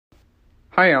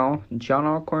Hi y'all, John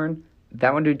Alcorn,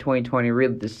 That One Dude 2020,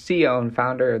 really the CEO and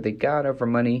founder of the God Over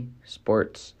Money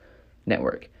Sports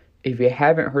Network. If you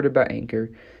haven't heard about Anchor,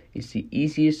 it's the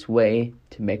easiest way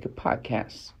to make a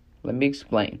podcast. Let me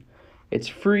explain. It's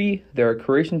free. There are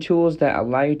creation tools that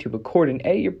allow you to record and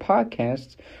edit your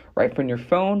podcasts right from your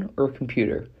phone or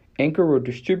computer. Anchor will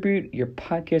distribute your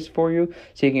podcast for you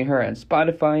so you can hear it on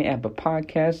Spotify, Apple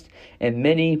Podcasts, and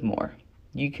many more.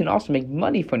 You can also make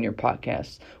money from your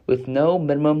podcast with no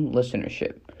minimum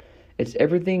listenership. It's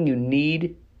everything you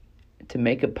need to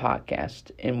make a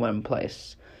podcast in one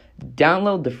place.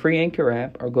 Download the free Anchor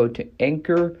app or go to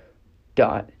anchor.fm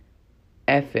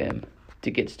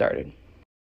to get started.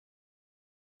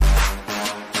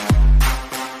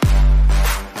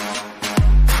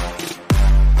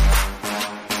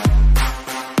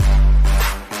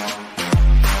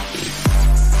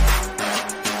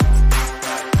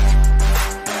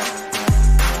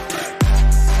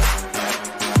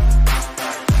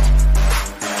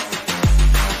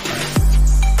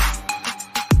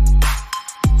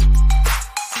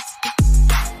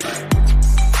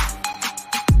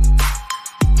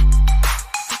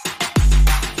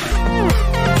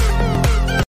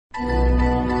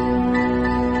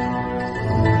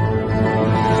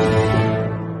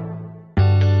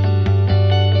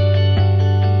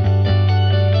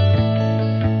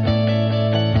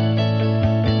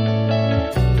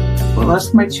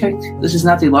 Last time I checked, this is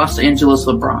not the Los Angeles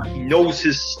LeBron. He knows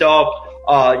his stuff.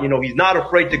 He's not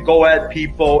afraid to go at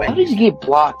people. How did you get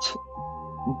blocked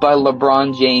by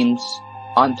LeBron James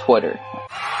on Twitter?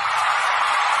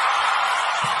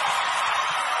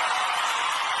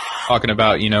 Talking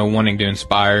about, wanting to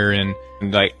inspire and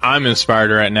I'm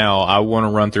inspired right now. I want to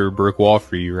run through a brick wall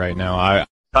for you right now.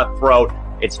 Cutthroat.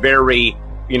 It's very,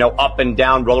 up and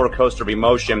down roller coaster of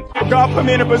emotion. God put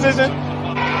me in a position.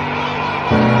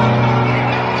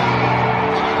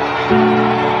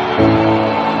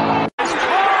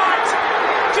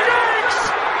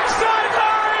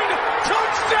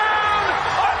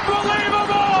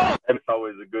 It's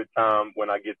always a good time when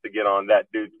I get to get on That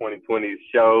Dude 2020's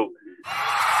show.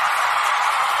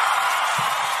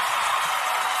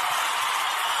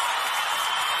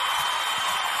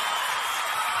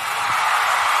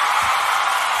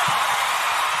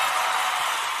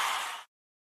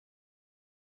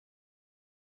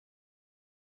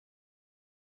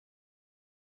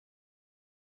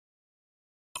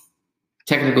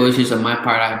 Technical issues on my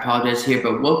part, I apologize here,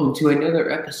 but welcome to another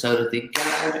episode of the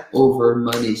God Over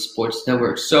Money Sports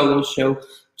Network solo show.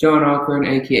 John Alcorn,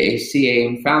 aka CEO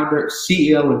and founder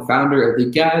of the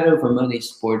God Over Money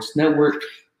Sports Network,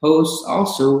 host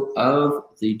also of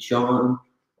the John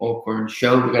Alcorn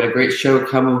Show. We got a great show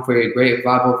coming for you, a great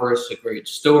Bible verse, a great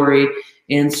story,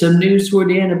 and some news toward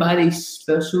the end about a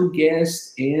special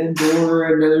guest and or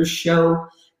another show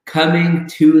coming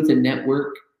to the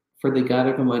network for the God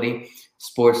Over Money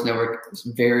Sports Network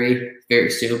very, very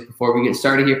soon. Before we get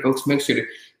started here, folks, make sure to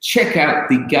check out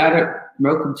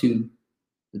welcome to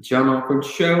the John Alcorn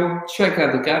Show. Check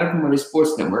out the God Over Money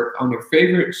Sports Network on your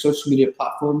favorite social media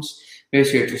platforms. Make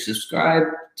sure to subscribe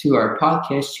to our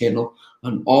podcast channel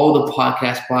on all the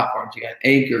podcast platforms. You got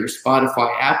Anchor,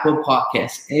 Spotify, Apple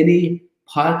Podcasts, any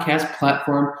podcast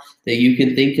platform that you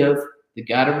can think of. The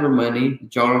God Over Money, the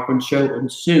John Alcorn Show,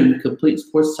 and soon Complete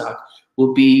Sports Talk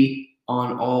will be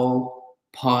on all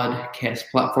podcast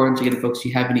platforms. Again, folks, if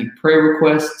you have any prayer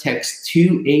requests, text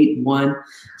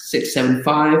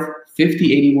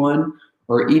 281-675-5081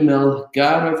 or email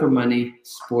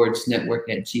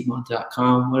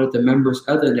godovermoneysportsnetwork@gmail.com. One of the members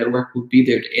of the network will be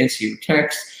there to answer your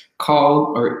text,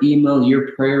 call, or email.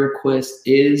 Your prayer request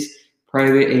is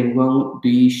private and won't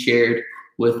be shared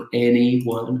with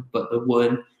anyone but the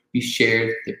one you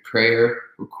shared the prayer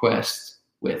request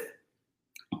with.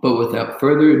 But without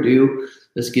further ado,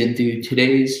 let's get into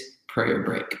today's prayer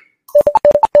break.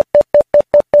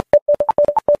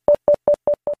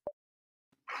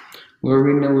 Well,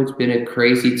 we know it's been a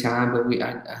crazy time, but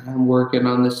I'm working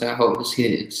on this. I hope this can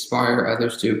inspire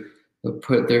others to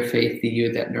put their faith in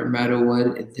you, that no matter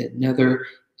what, another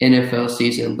NFL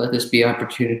season, let this be an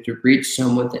opportunity to reach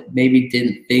someone that maybe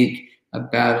didn't think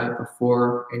about it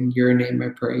before. In your name I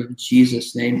pray, in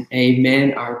Jesus' name,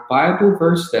 amen. Our Bible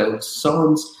verse, though, is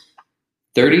Psalms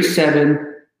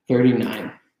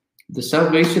 37:39. The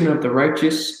salvation of the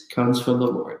righteous comes from the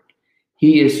Lord.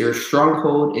 He is their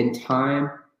stronghold in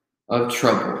time of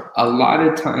trouble. A lot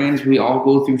of times we all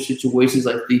go through situations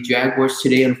like the Jaguars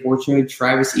today. Unfortunately,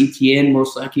 Travis Etienne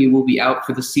most likely will be out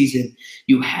for the season.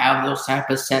 You have those type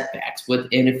of setbacks with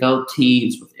NFL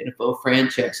teams, with NFL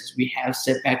franchises. We have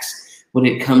setbacks when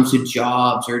it comes to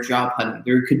jobs or job hunting.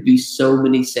 There could be so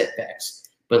many setbacks.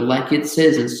 But like it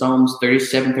says in Psalms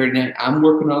 37:39, I'm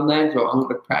working on that, so I'm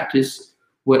going to practice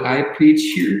what I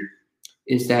preach here,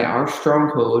 is that our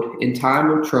stronghold in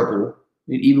time of trouble,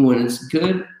 and even when it's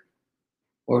good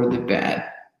or the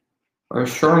bad, our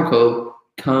stronghold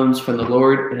comes from the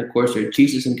Lord, and of course, our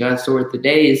Jesus and God's word.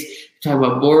 Today is talk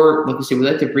about more, like I said, we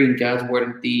like to bring God's word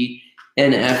and the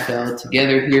NFL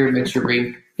together here, make sure to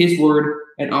bring his word,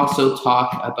 and also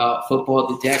talk about football,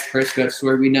 the Dak Prescott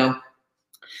story. We know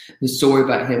the story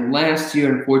about him last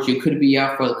year. Unfortunately, couldn't be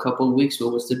out for a couple of weeks, but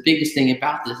what's the biggest thing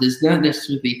about this is not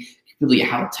necessarily really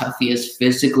how tough he is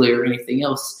physically or anything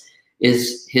else,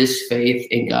 is his faith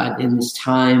in God in this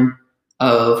time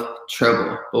of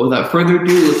trouble. But without further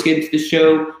ado, let's get into the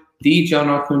show, the John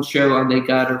Alcorn Show on the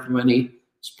God Over Money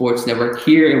Sports Network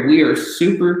here, and we are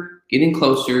super getting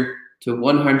closer to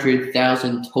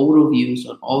 100,000 total views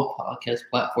on all podcast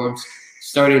platforms.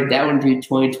 Started that one in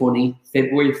 2020,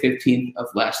 February 15th of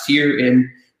last year,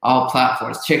 in all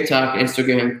platforms: TikTok,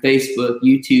 Instagram, Facebook,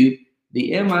 YouTube,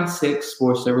 the MI6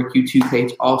 Sports Network YouTube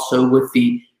page, also with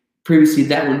the previously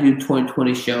that one in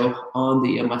 2020 show on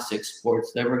the MI6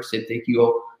 Sports Network. So thank you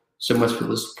all so much for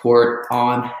the support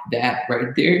on that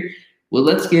right there. Well,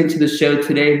 let's get into the show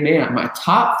today. Man, my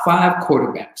top 5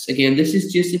 quarterbacks. Again, this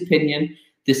is just opinion.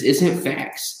 This isn't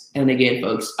facts. And again,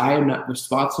 folks, I am not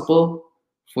responsible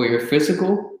for your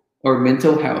physical or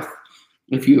mental health.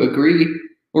 If you agree,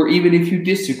 or even if you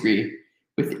disagree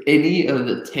with any of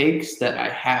the takes that I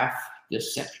have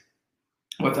this say.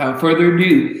 Without further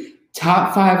ado,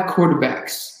 top 5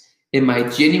 quarterbacks, in my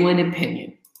genuine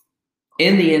opinion,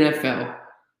 in the NFL.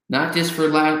 Not just for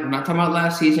we're not talking about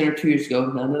last season or 2 years ago.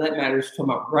 None of that matters. We're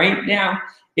talking about right now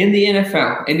in the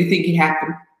NFL. Anything can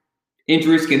happen.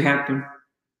 Injuries can happen.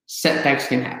 Setbacks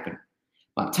can happen.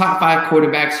 My top 5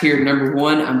 quarterbacks here. Number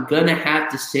 1, I'm going to have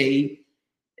to say,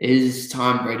 is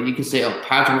Tom Brady. You can say, oh,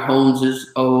 Patrick Mahomes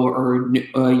is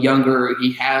younger.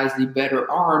 He has the better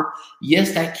arm.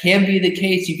 Yes, that can be the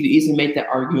case. You could easily make that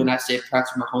argument. I say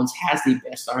Patrick Mahomes has the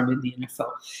best arm in the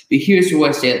NFL. But here's why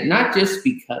I say it. Not just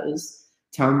because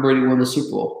Tom Brady won the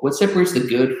Super Bowl. What separates the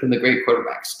good from the great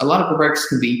quarterbacks? A lot of quarterbacks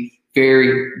can be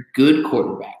very good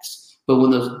quarterbacks. But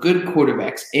when those good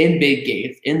quarterbacks in big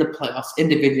games, in the playoffs, in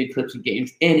division eclipsing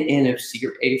games, in NFC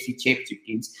or AFC championship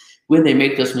games, when they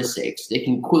make those mistakes, they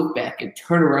can quick back and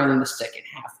turn around in the second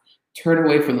half, turn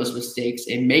away from those mistakes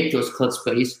and make those clutch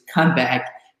plays, come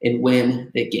back and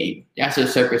win the game. That's what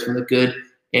separates from the good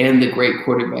and the great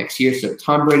quarterbacks here. So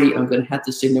Tom Brady, I'm going to have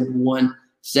to say number 1,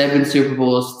 7 Super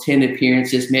Bowls, 10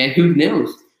 appearances. Man, who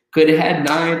knows? Could have had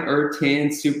 9 or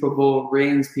 10 Super Bowl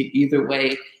rings. Either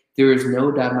way, there is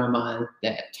no doubt in my mind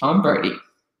that Tom Brady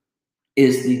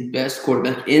is the best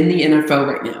quarterback in the NFL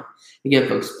right now. Again,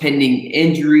 folks, pending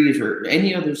injuries or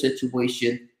any other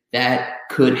situation that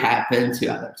could happen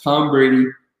to either Tom Brady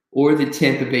or the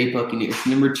Tampa Bay Buccaneers.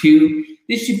 Number 2,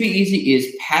 this should be easy,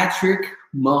 is Patrick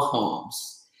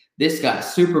Mahomes. This guy,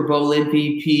 Super Bowl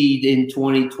MVP in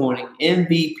 2020,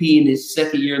 MVP in his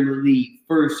second year in the league,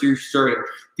 first year starter,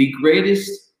 the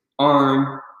greatest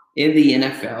arm in the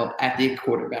NFL at the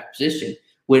quarterback position,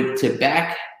 went to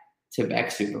back-to-back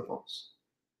Super Bowls.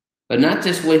 But not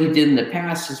just what he did in the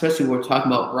past, especially what we're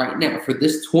talking about right now. For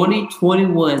this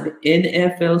 2021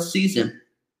 NFL season,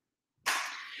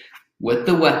 with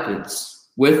the weapons,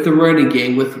 with the running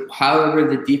game, with however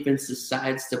the defense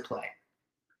decides to play,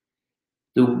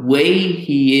 the way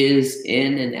he is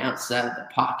in and outside the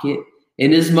pocket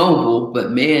and is mobile,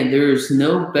 but man, there is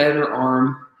no better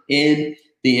arm in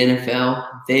the NFL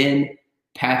than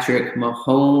Patrick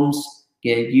Mahomes.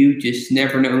 Again, you just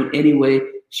never know in any way,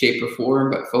 shape, or form.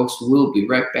 But folks, we'll be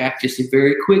right back. Just a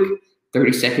very quick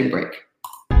 30-second break.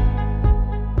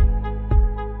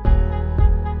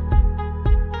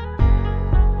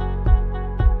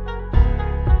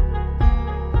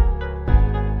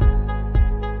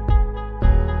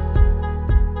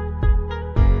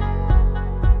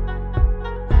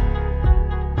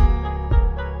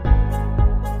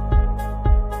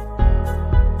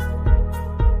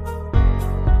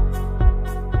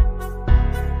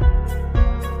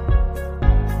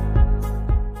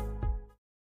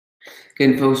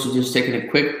 Again, folks, we're just taking a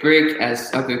quick break as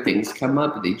other things come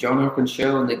up. The John Alcorn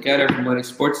Show and the God Over Money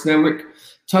Sports Network.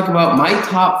 Talk about my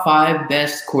top 5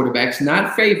 best quarterbacks,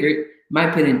 not favorite, my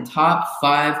opinion, top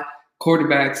 5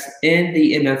 quarterbacks in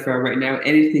the NFL right now.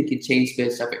 Anything can change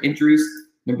based off of injuries.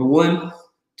 Number 1,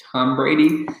 Tom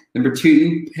Brady. Number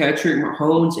 2, Patrick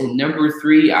Mahomes. And number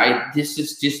 3, this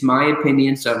is just my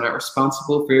opinion, so I'm not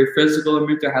responsible for your physical and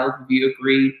mental health. If you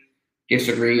agree,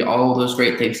 disagree, all those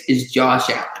great things, is Josh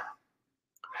Allen.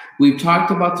 We've talked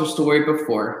about the story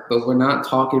before, but we're not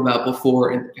talking about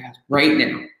before in the past. Right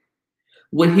now,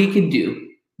 what he can do,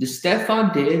 the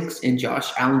Stephon Diggs and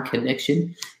Josh Allen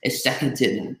connection is second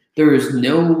to none. There is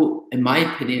no, in my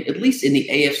opinion, at least in the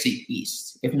AFC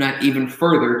East, if not even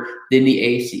further than the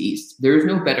AFC East, there is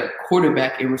no better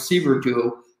quarterback and receiver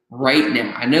duo right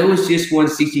now. I know it's just one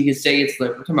season. You can say it's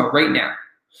like, we're talking about right now.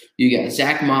 You got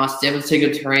Zach Moss, Devin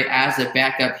Singletary as a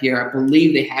backup here. I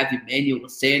believe they have Emmanuel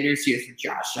Sanders here for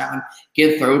Josh Allen.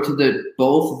 Get thrown to the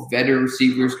both veteran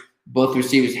receivers. Both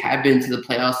receivers have been to the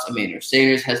playoffs. Emmanuel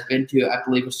Sanders has been to, I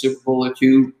believe, a Super Bowl or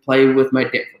two, playing with my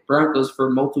Denver Broncos for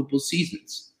multiple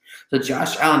seasons. So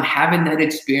Josh Allen having that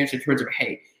experience in terms of,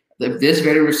 hey, if this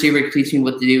veteran receiver can teach me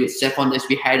what to do, Stephon Diggs,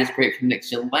 we had his great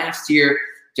connection last year.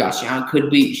 Josh Allen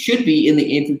should be in the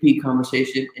MVP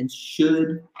conversation and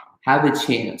should have a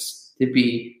chance to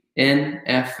be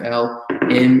NFL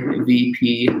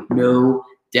MVP, no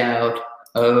doubt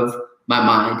of my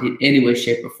mind in any way,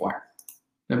 shape, or form.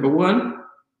 Number 1,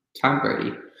 Tom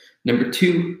Brady. Number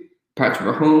 2,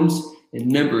 Patrick Mahomes. And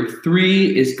number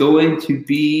 3 is going to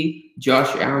be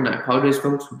Josh Allen. I apologize,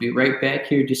 folks. We'll be right back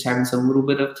here, just having some little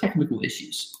bit of technical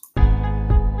issues.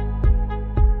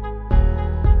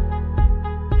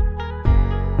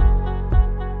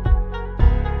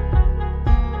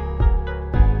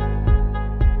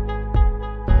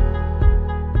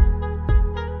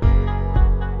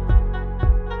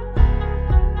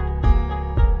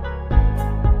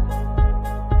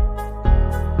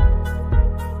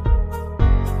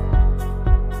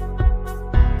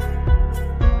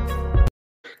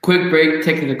 Quick break,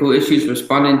 technical issues,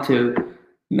 responding to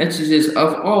messages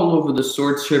of all over the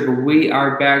sorts here, but we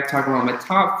are back talking about my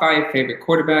top 5 favorite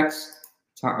quarterbacks,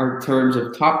 in terms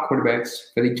of top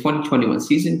quarterbacks for the 2021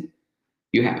 season.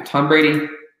 You have Tom Brady,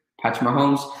 Patrick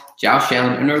Mahomes, Josh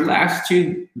Allen, and our last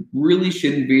 2 really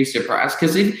shouldn't be surprised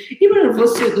because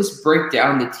let's break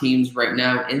down the teams right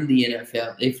now in the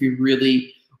NFL if you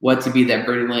really want to be that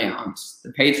Bernie Lions.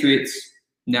 The Patriots,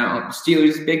 now the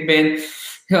Steelers, Big Ben.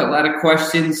 A lot of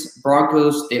questions.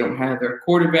 Broncos, they don't have their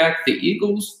quarterback. The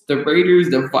Eagles, the Raiders,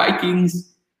 the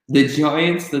Vikings, the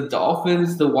Giants, the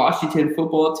Dolphins, the Washington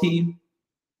football team,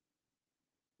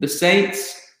 the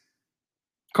Saints,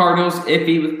 Cardinals,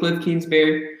 iffy with Cliff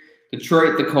Kingsbury,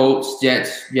 Detroit, the Colts,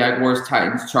 Jets, Jaguars,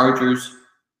 Titans, Chargers,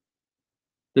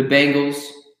 the Bengals,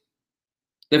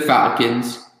 the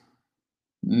Falcons,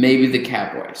 maybe the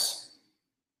Cowboys.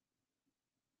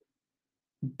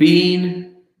 Being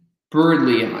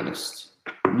brutally honest,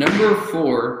 number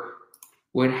 4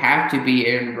 would have to be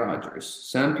Aaron Rodgers.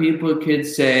 Some people could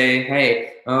say,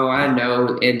 hey, I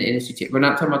know in the NFC, we're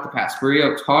not talking about the past.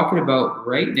 We're talking about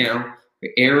right now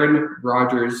Aaron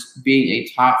Rodgers being a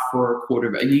top 4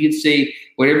 quarterback. You can say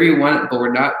whatever you want, but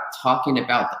we're not talking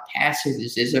about the past.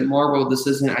 This isn't Marvel. This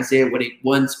isn't Isaiah when he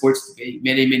won sports debate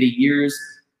many, many years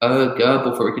ago.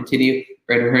 Before we continue,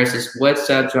 Brandon Harris says, what's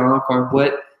up, John?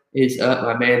 What is up,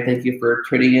 my man? Thank you for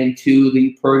tuning in to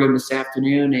the program this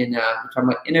afternoon. And we're talking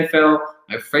about NFL,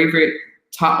 my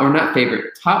top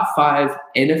 5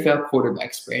 NFL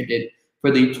quarterbacks, Brandon, for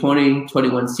the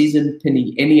 2021 season,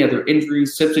 pending any other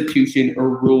injuries, substitution, or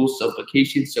rule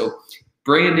supplication. So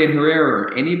Brandon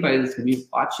Herrera or anybody that's going to be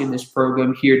watching this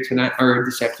program here tonight or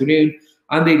this afternoon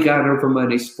on the God Over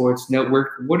Money Sports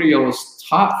Network, what are y'all's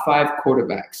top 5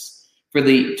 quarterbacks for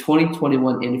the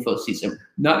 2021 NFL season?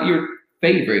 Not your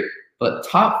favorite, but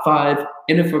top 5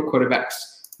 NFL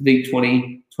quarterbacks for the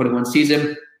 2021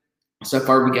 season. So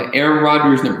far, we got Aaron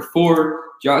Rodgers, number 4,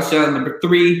 Josh Allen, number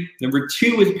 3, number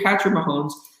 2 is Patrick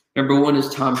Mahomes, number 1 is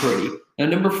Tom Brady. Now,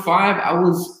 number 5, I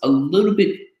was a little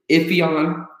bit iffy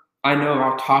on. I know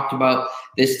I've talked about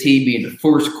this team being a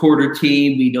first quarter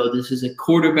team. We know this is a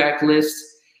quarterback list.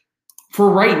 For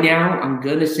right now, I'm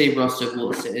gonna say Russell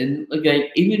Wilson. And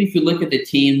even if you look at the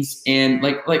teams and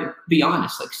be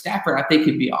honest, Stafford, I think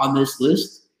could be on this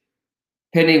list,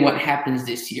 depending what happens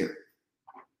this year.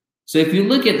 So if you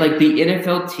look at the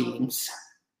NFL teams,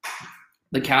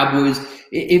 the Cowboys,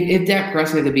 if Dak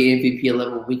Prescott could be MVP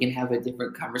level, we can have a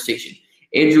different conversation.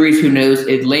 Injuries, who knows?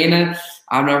 Atlanta,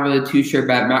 I'm not really too sure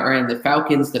about Matt Ryan. The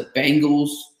Falcons, the Bengals,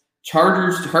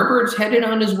 Chargers, Herbert's headed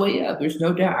on his way up. There's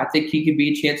no doubt. I think he could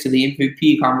be a chance to the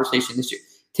MVP conversation this year.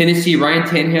 Tennessee, Ryan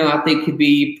Tannehill, I think could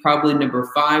be probably number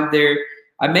 5 there.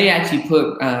 I may actually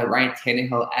put Ryan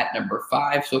Tannehill at number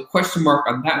 5. So question mark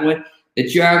on that one. The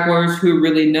Jaguars, who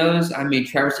really knows? I mean,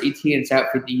 Travis Etienne's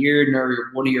out for the year.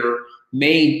 One of your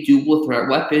main dual threat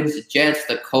weapons. The Jets,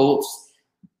 the Colts,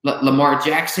 Lamar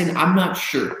Jackson. I'm not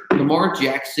sure. Lamar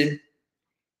Jackson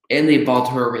and the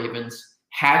Baltimore Ravens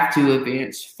have to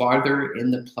advance farther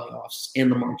in the playoffs, and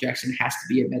Lamar Jackson has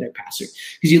to be a better passer.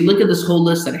 Because you look at this whole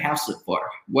list that I have so far,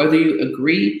 whether you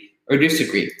agree or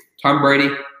disagree, Tom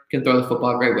Brady can throw the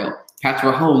football very well.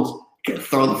 Patrick Mahomes can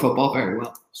throw the football very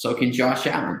well. So can Josh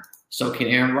Allen. So can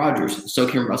Aaron Rodgers. So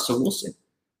can Russell Wilson.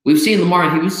 We've seen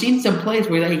Lamar. We've seen some plays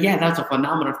where that's a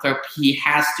phenomenal throw. He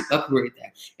has to upgrade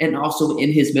that. And also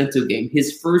in his mental game,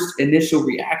 his first initial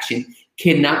reaction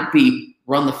cannot be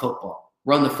run the football,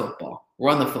 run the football,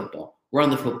 run the football,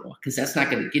 run the football, because that's not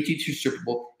going to get you to Super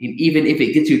Bowl. And even if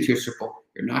it gets you to a Super Bowl,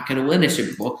 you're not going to win a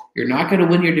Super Bowl. You're not going to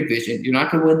win your division. You're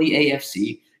not going to win the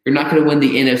AFC. You're not going to win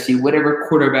the NFC, whatever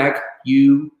quarterback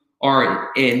you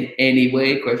are in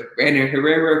anyway. Of course, Brandon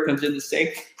Herrera comes in the same.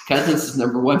 Cousins is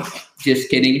number one. Just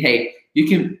kidding. Hey, you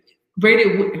can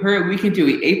Brandon Herrera. We can do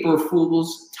an April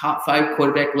Fool's top 5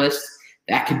 quarterback list.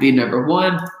 That could be number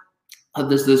one of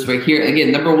this list right here.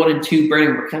 Again, number 1 and 2,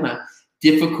 Brandon, were kind of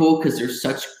difficult because they're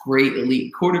such great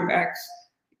elite quarterbacks.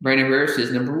 Brandon Herrera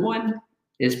says number 1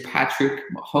 is Patrick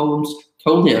Mahomes.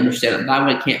 Totally understand.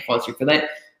 I can't fault you for that.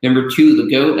 Number 2,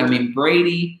 the GOAT.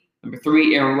 Brady. Number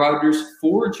 3, Aaron Rodgers.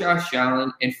 4, Josh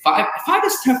Allen. And 5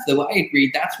 is tough, though. I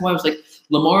agree. That's why I was like,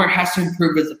 Lamar has to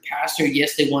improve as a passer.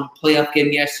 Yes, they won a playoff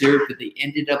game yesterday, but they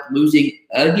ended up losing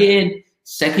again,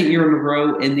 second year in a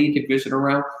row in the divisional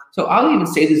round. So I'll even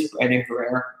say this, Brandon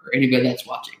Herrera, or anybody that's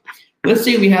watching. Let's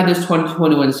say we have this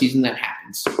 2021 season that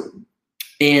happens,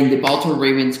 and the Baltimore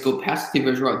Ravens go past the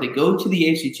division round. They go to the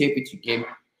AFC Championship game,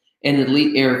 and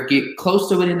get close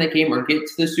to winning that game or get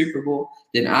to the Super Bowl.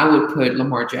 Then I would put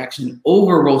Lamar Jackson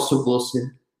over Russell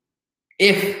Wilson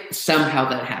if somehow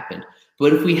that happened.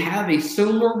 But if we have a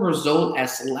similar result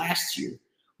as last year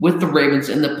with the Ravens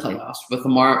in the playoffs, with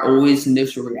Lamar always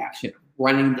initial reaction,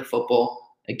 running the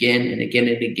football again and again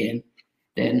and again,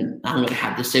 then I'm going to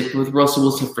have to stick with Russell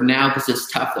Wilson for now because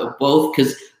it's tough, though.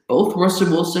 Both Russell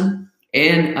Wilson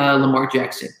and Lamar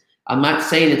Jackson. I'm not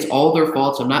saying it's all their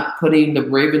faults. I'm not putting the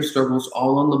Ravens struggles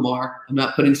all on Lamar. I'm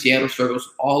not putting Seattle struggles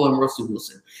all on Russell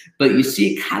Wilson. But you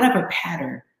see kind of a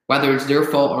pattern, whether it's their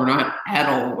fault or not at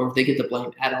all, or if they get the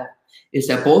blame at all, is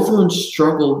that both of them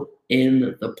struggle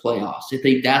in the playoffs. I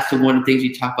think that's the one of the things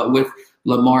you talk about with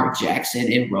Lamar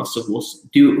Jackson and Russell Wilson.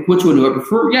 Which one do I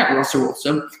prefer? Yeah, Russell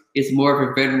Wilson is more of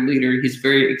a veteran leader. He's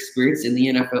very experienced in the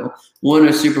NFL. Won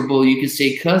a Super Bowl, you could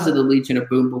say, because of the Legion of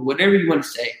Boom, but whatever you want to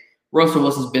say, Russell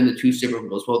Wilson's been to 2 Super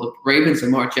Bowls. Well, the Ravens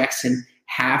and Lamar Jackson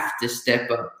have to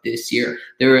step up this year.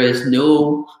 There is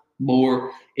no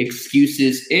more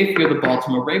excuses if you're the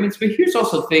Baltimore Ravens. But here's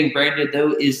also the thing, Brandon,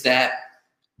 though, is that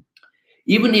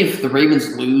even if the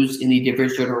Ravens lose in the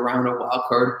divisional round of wild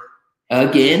card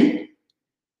again,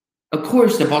 of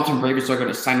course the Baltimore Ravens are going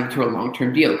to sign him to a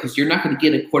long-term deal because you're not going to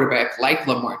get a quarterback like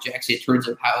Lamar Jackson in terms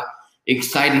of how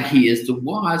excited he is to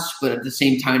watch, but at the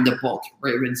same time, the Baltimore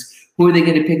Ravens, who are they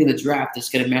going to pick in the draft that's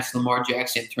going to match Lamar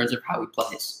Jackson in terms of how he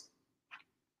plays?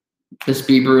 Let's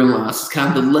be brutal and honest. It's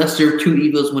kind of the lesser of 2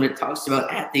 evils when it talks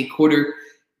about at the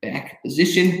quarterback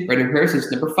position. Brandon Harris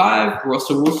is number 5,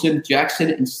 Russell Wilson,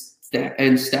 Jackson,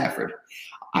 and Stafford.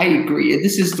 I agree.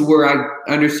 This is where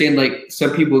I understand, like,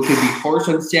 some people could be harsh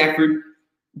on Stafford,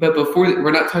 but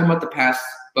we're not talking about the past,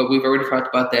 but we've already talked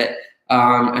about that.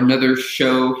 Another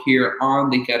show here on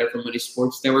the Got It for Money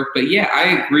Sports Network. But yeah,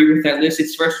 I agree with that list.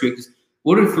 It's frustrating because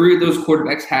what do 3 of those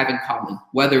quarterbacks have in common,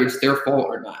 whether it's their fault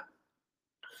or not?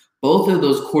 Both of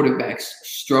those quarterbacks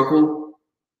struggle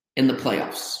in the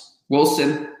playoffs.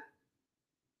 Wilson,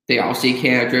 they obviously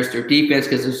can't address their defense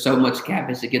because there's so much cap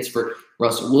as it gets for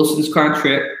Russell Wilson's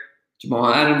contract,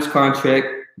 Jamal Adams' contract,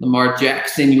 Lamar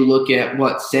Jackson. You look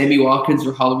at Sammy Watkins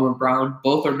or Hollywood Brown.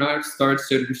 Both are not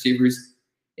starting receivers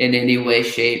in any way,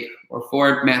 shape, or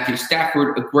form. Matthew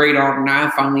Stafford, a great arm, now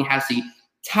finally has the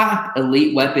top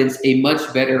elite weapons, a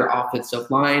much better offensive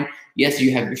line. Yes,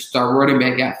 you have your star running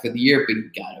back out for the year, but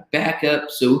you got a backup.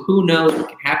 So who knows what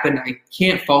can happen? I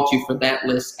can't fault you for that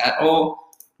list at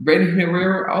all. Brandon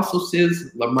Herrera also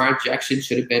says Lamar Jackson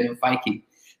should have been a Viking.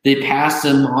 They passed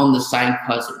him on the side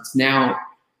Cousins. Now,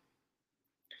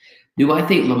 do I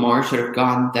think Lamar should have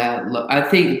gone that low? I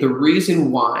think the reason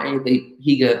why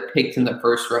he got picked in the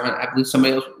first round, I believe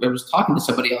I was talking to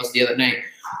somebody else the other night,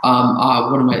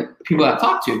 one of my people I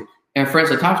talked to, and friends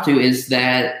I talked to, is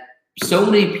that so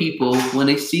many people, when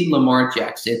they see Lamar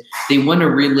Jackson, they want to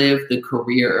relive the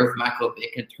career of Michael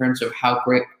Vick in terms of how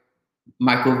great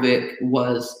Michael Vick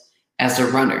was as a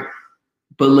runner.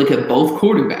 But look at both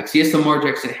quarterbacks. Yes, Lamar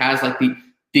Jackson has like the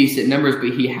decent numbers,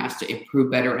 but he has to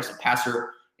improve better as a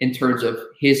passer in terms of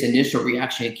his initial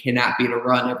reaction. It cannot be to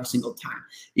run every single time.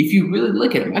 If you really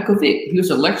look at it, Michael Vick, he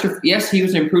was electric. Yes, he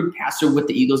was an improved passer with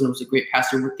the Eagles and was a great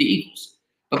passer with the Eagles.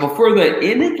 But before that,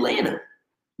 in Atlanta,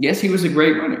 yes, he was a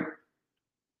great runner.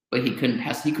 But he couldn't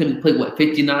pass. He couldn't play,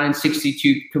 59,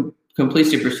 62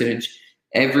 completion percentage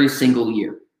every single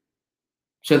year.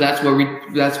 So that's where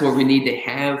we need to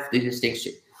have the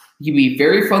distinction. You can be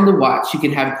very fun to watch. You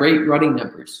can have great running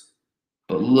numbers,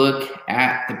 but look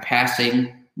at the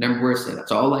passing numbers. And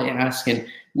that's all I ask. And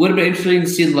would have been interesting to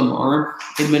see Lamar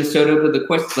in Minnesota, but the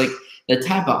question, like the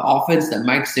type of offense that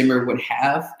Mike Zimmer would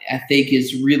have, I think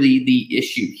is really the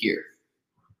issue here.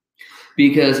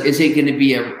 Because is it going to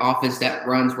be an offense that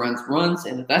runs?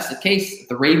 And if that's the case,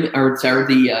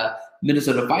 the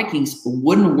Minnesota Vikings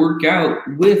wouldn't work out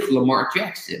with Lamar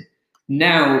Jackson.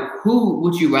 Now, who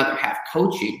would you rather have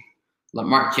coaching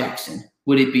Lamar Jackson?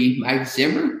 Would it be Mike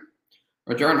Zimmer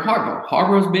or John Harbaugh?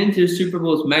 Harbaugh's been to the Super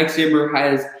Bowls. Mike Zimmer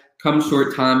has come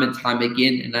short time and time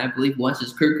again. And I believe once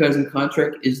his Kirk Cousins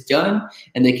contract is done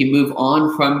and they can move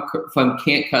on from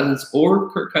Kent Cousins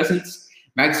or Kirk Cousins,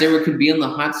 Mike Zimmer could be on the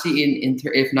hot seat,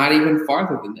 if not even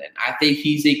farther than that. I think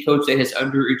he's a coach that has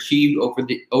underachieved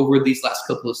over these last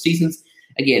couple of seasons.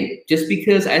 Again, just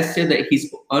because I said that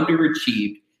he's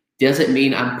underachieved doesn't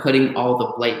mean I'm putting all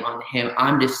the blame on him.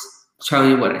 I'm just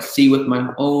telling you what I see with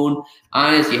my own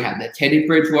eyes. You have the Teddy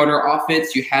Bridgewater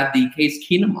offense. You have the Case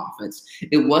Keenum offense.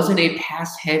 It wasn't a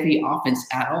pass-heavy offense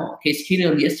at all. Case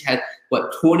Keenum, yes, had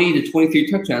 20 to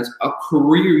 23 touchdowns, a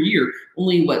career year.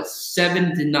 Only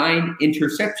 7 to 9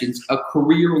 interceptions, a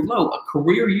career low, a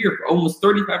career year for almost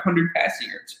 3,500 passing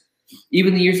yards.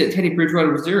 Even the years that Teddy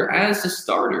Bridgewater was there as a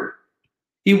starter,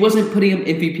 he wasn't putting up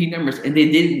MVP numbers, and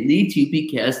they didn't need to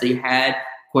because they had,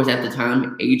 of course, at the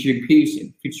time, Adrian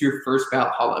Peterson, future first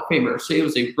ballot Hall of Famer. So it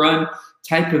was a run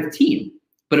type of team.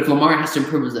 But if Lamar has to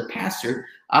improve as a passer,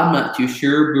 I'm not too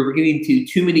sure. We're getting to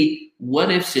too many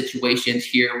what-if situations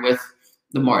here with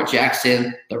Lamar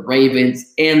Jackson, the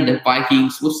Ravens, and the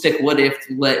Vikings. We'll stick what if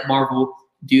to let Marvel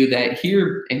do that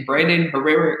here. And Brandon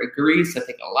Herrera agrees. I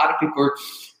think a lot of people are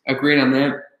agreeing on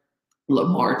that.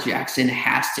 Lamar Jackson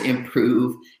has to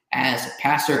improve as a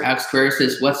passer. Alex Guerrero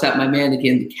says, "What's up, my man?"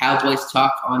 Again, the Cowboys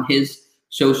talk on his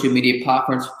social media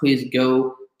platforms. Please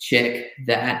go check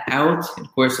that out. And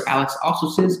of course, Alex also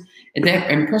says,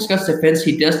 in Prescott's defense,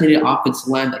 he does need an offensive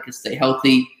line that can stay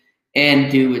healthy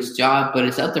and do its job, but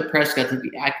it's up to Prescott to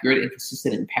be accurate and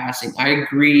consistent in passing. I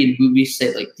agree, and we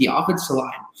say the offensive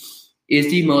line is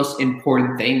the most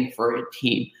important thing for a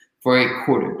team, for a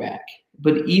quarterback.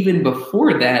 But even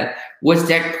before that, was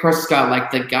Dak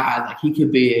Prescott the guy? He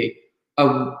could be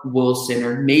a Wilson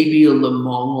or maybe a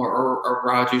Lamar or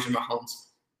Rodgers or Mahomes.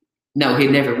 No, he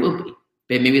never will be.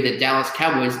 But maybe the Dallas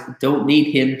Cowboys don't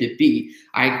need him to be.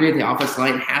 I agree the offensive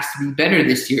line has to be better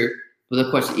this year. But the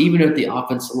question, even if the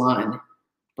offensive line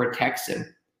protects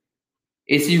him,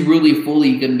 is he really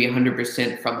fully going to be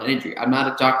 100% from an injury? I'm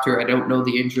not a doctor. I don't know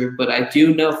the injury. But I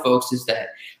do know, folks, is that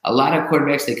a lot of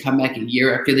quarterbacks, they come back a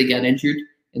year after they got injured,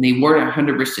 and they weren't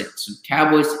 100%. So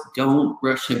Cowboys don't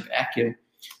rush him back in.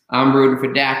 I'm rooting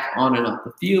for Dak on and off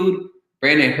the field.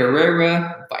 Brandon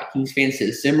Herrera, Vikings fan,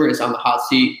 says Zimmer is on the hot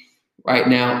seat right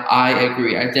now. I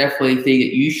agree. I definitely think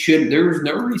that you should. There was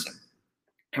no reason.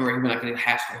 And we're not going to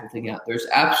hash the whole thing out. There's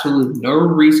absolutely no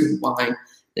reason why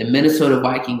the Minnesota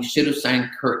Vikings should have signed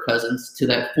Kirk Cousins to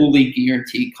that fully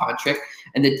guaranteed contract.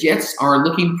 And the Jets are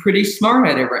looking pretty smart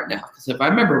at it right now. Because if I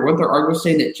remember, weren't there articles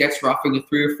saying that Jets were offering a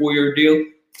 3 or 4 year deal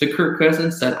to Kirk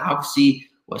Cousins? That obviously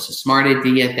was a smart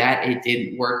idea that it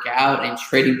didn't work out, and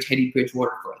trading Teddy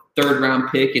Bridgewater for a 3rd round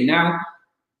pick. And now,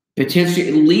 potentially,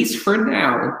 at least for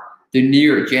now, the New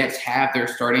York Jets have their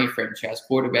starting franchise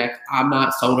quarterback. I'm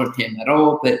not sold on him at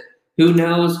all, but who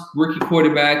knows? Rookie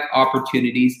quarterback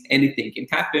opportunities, anything can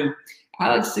happen.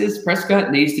 Alex says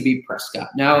Prescott needs to be Prescott.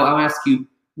 Now, I'll ask you,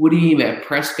 what do you mean by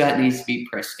Prescott needs to be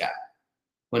Prescott?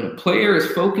 When a player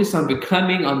is focused on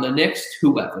becoming on the next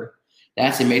whoever,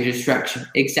 that's a major distraction.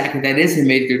 Exactly, that is a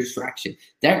major distraction.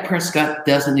 Dak Prescott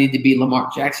doesn't need to be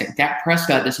Lamar Jackson. Dak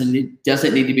Prescott doesn't need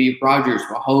to be Rodgers,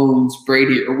 Mahomes,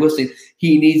 Brady, or Wilson.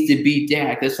 He needs to be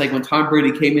Dak. That's like when Tom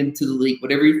Brady came into the league.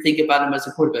 Whatever you think about him as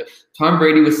a quarterback, Tom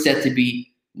Brady was set to be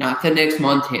not the next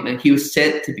Montana. He was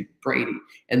set to be Brady.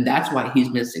 And that's why he's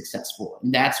been successful.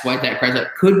 And that's why Dak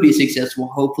Prescott could be successful,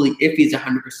 hopefully, if he's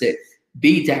 100%.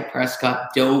 Be Dak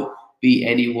Prescott. Don't be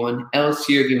anyone else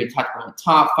here. Give me a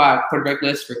top 5 quarterback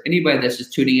list for anybody that's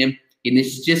just tuning in. And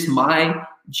this is just my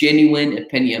genuine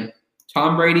opinion.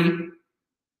 Tom Brady,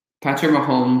 Patrick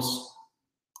Mahomes,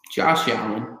 Josh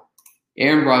Allen,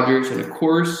 Aaron Rodgers, and of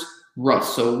course,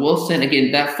 Russell Wilson.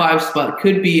 Again, that 5 spot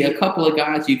could be a couple of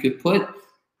guys you could put,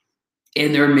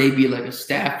 and there may be a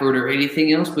Stafford or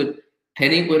anything else, but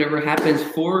depending whatever happens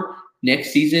for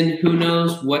next season, who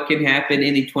knows what can happen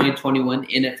in the 2021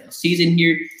 NFL season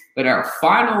here. But our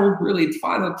final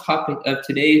topic of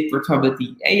today, we're talking about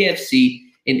the AFC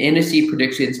and NFC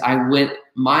predictions. I went,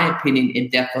 my opinion, in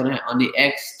depth on it on the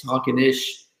X Talking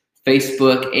Ish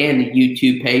Facebook, and the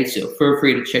YouTube page. So feel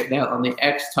free to check it out on the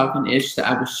X Talking Ish. So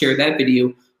I will share that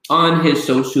video on his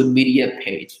social media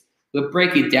page. But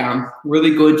break it down,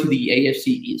 really going to the AFC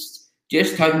East.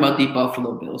 Just talking about the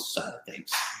Buffalo Bills side of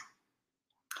things.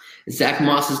 Zach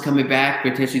Moss is coming back,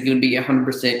 potentially going to be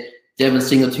 100%. Devin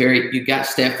Singletary, you got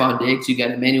Stephon Diggs, you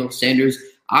got Emmanuel Sanders.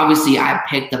 Obviously, I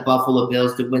picked the Buffalo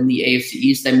Bills to win the AFC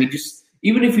East. I mean,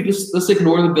 let's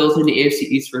ignore the Bills in the AFC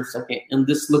East for a second and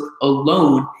just look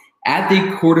alone at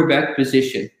the quarterback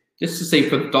position. Just to say,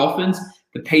 for the Dolphins,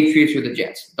 the Patriots, or the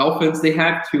Jets. Dolphins, they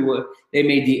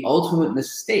made the ultimate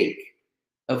mistake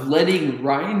of letting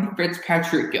Ryan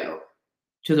Fitzpatrick go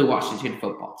to the Washington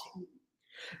football team.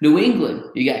 New England,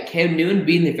 you got Cam Newton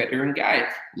being the veteran guy.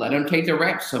 Let him take the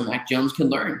reps so Mac Jones can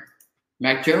learn.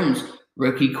 Mac Jones,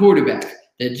 rookie quarterback.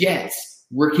 The Jets,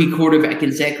 rookie quarterback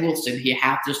in Zach Wilson. You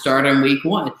have to start on week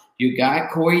 1. You got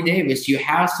Corey Davis. You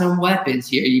have some weapons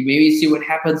here. You maybe see what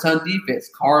happens on defense.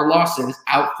 Carl Lawson is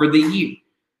out for the year.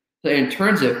 So in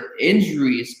terms of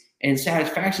injuries and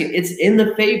satisfaction, it's in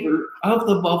the favor of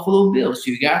the Buffalo Bills.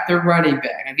 You got their running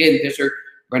back. Again, there's their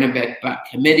running back by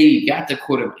committee. You got the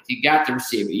quarterback. You got the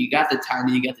receiver. You got the tight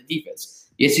end. You got the defense.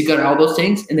 Yes, you got all those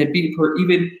things. And then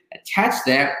even attach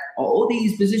that, all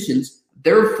these positions,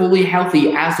 they're fully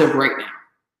healthy as of right now.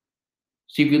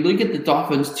 So if you look at the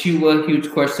Dolphins, Tua,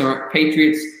 huge question mark.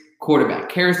 Patriots, quarterback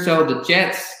carousel. The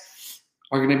Jets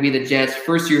are going to be the Jets.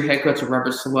 First-year head coach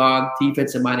Robert Saleh,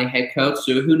 defensive-minded head coach.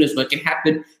 So who knows what can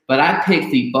happen. But I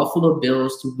picked the Buffalo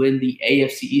Bills to win the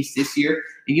AFC East this year.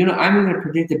 And, I'm going to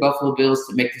predict the Buffalo Bills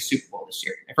to make the Super Bowl this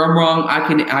year. If I'm wrong, I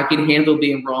can handle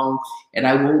being wrong, and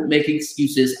I won't make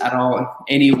excuses at all in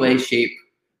any way, shape,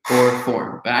 or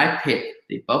form. But I picked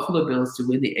the Buffalo Bills to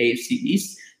win the AFC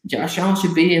East. Josh Allen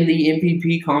should be in the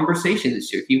MVP conversation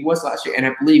this year. He was last year, and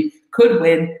I believe could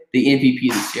win the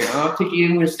MVP this year. I'll take you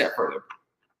even a step further.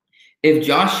 If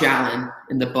Josh Allen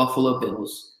and the Buffalo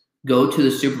Bills go to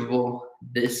the Super Bowl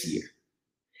this year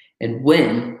and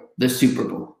win the Super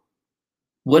Bowl,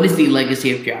 what is the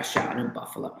legacy of Josh Allen in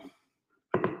Buffalo?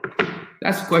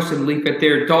 That's a question to leave right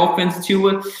there. Dolphins,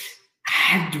 Tua,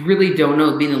 I really don't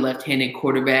know. Being a left-handed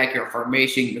quarterback or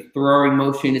formation, the throwing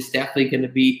motion is definitely going to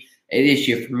be an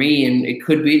issue for me, and it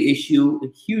could be an issue, a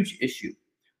huge issue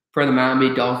for the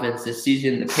Miami Dolphins this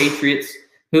season. The Patriots,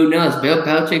 who knows? Bill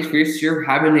Belichick's first year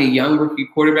having a young rookie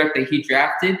quarterback that he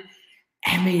drafted.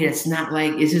 I mean, it's not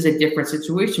like this is a different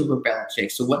situation for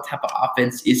Belichick. So what type of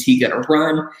offense is he going to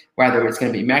run? Whether it's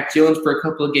going to be Mac Jones for a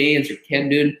couple of games or Cam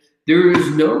Newton, there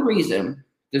is no reason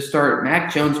to start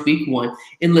Mac Jones week 1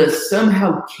 unless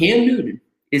somehow Cam Newton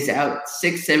is out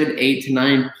 6, 7, 8 to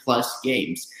 9 plus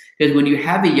games. Because when you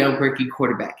have a young rookie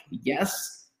quarterback,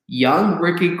 yes, young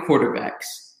rookie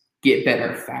quarterbacks get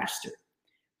better faster.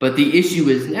 But the issue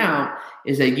is now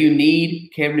is that you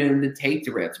need Cam Newton to take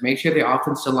the reps. Make sure the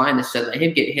offensive line is set. Let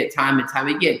him get hit time and time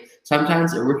again.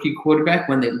 Sometimes a rookie quarterback,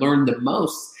 when they learn the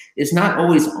most, is not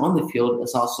always on the field.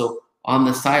 It's also on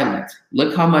the sidelines.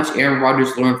 Look how much Aaron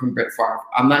Rodgers learned from Brett Favre.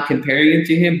 I'm not comparing him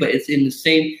to him, but it's in the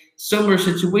same similar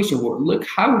situation where look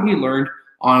how he learned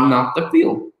on and off the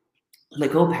field.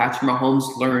 Like Patrick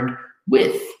Mahomes learned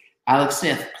with Alex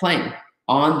Smith playing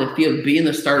on the field, being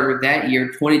the starter that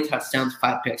year, 20 touchdowns,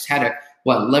 5 picks, had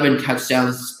 11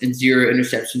 touchdowns and 0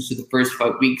 interceptions through the first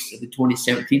 5 weeks of the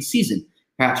 2017 season.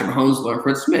 Patrick Mahomes learned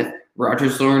from Smith.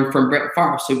 Rodgers learned from Brett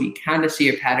Favre. So we kind of see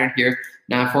a pattern here.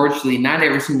 Now, unfortunately, not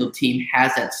every single team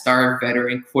has that star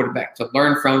veteran quarterback to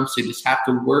learn from, so you just have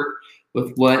to work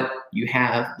with what you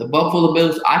have. The Buffalo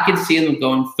Bills, I can see them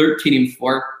going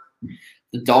 13-4.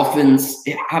 The Dolphins,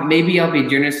 maybe I'll be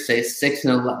generous to say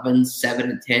 6-11,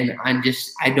 7-10.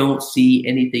 I don't see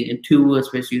anything in Tua,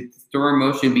 especially with the throwing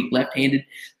motion being left-handed.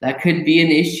 That could be an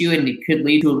issue, and it could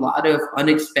lead to a lot of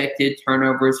unexpected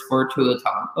turnovers for Tua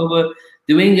Tagovailoa.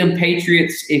 New England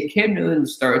Patriots, if Cam Newton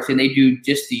starts and they do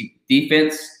just the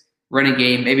defense, running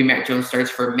game, maybe Mac Jones starts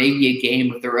for maybe a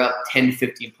game if they're up 10,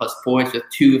 15 plus points with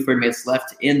 2 or 3 minutes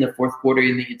left in the fourth quarter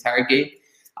in the entire game,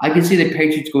 I can see the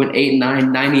Patriots going 8-9,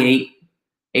 9-8.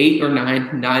 8 or 9,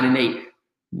 9-8,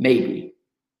 maybe.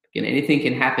 Again, anything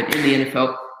can happen in the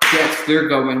NFL. Jets, they're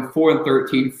going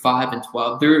 4-13,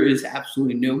 5-12. There is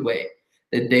absolutely no way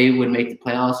that they would make the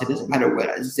playoffs. It doesn't matter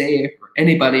what Isaiah or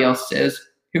anybody else says.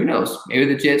 Who knows?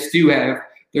 Maybe the Jets do have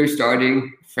their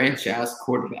starting franchise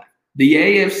quarterback. The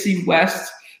AFC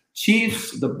West,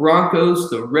 Chiefs, the Broncos,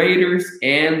 the Raiders,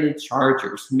 and the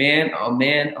Chargers. Man, oh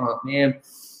man, oh man.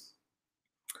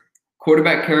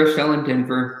 Quarterback carousel in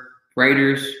Denver.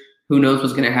 Raiders, who knows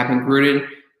what's going to happen. Gruden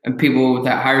and people with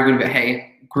that hire are going to be,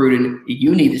 hey, Gruden,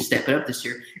 you need to step it up this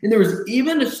year. And there was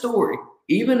even a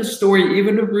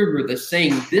rumor that's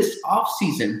saying this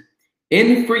offseason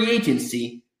In free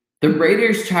agency, the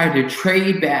Raiders tried to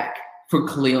trade back for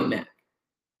Khalil Mack.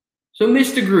 So,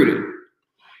 Mr. Gruden,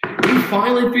 we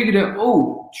finally figured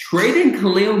out, trading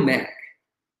Khalil Mack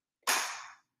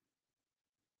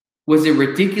was a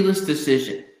ridiculous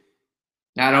decision.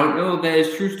 Now, I don't know if that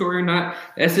is true story or not.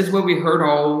 That's just what we heard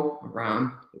all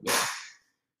around the world.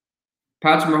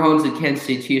 Patrick Mahomes and Kansas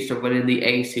City Chiefs are winning the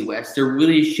AFC West. There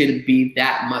really shouldn't be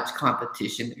that much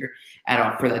competition there at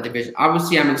all for that division.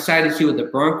 Obviously, I'm excited to see what the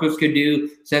Broncos could do.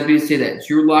 Some people say that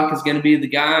Drew Lock is going to be the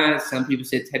guy. Some people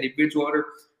say Teddy Bridgewater.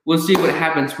 We'll see what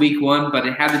happens week 1, but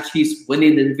to have the Chiefs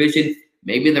winning the division,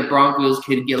 maybe the Broncos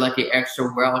could get like an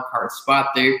extra wild card spot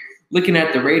there. Looking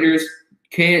at the Raiders,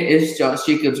 is Josh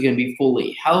Jacobs going to be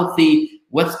fully healthy?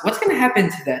 What's going to happen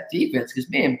to that defense? Because,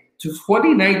 man,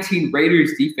 2019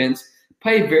 Raiders defense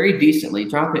played very decently.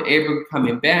 Jonathan Abram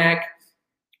coming back.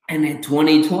 And in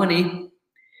 2020,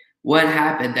 what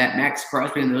happened? That Max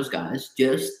Crosby and those guys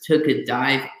just took a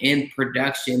dive in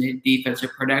production, in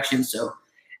defensive production. So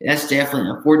that's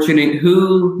definitely unfortunate.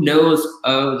 Who knows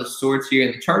of the sorts here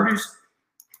in the Chargers?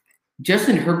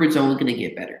 Justin Herbert's only going to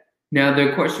get better. Now,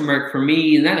 the question mark for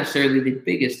me, not necessarily the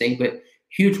biggest thing, but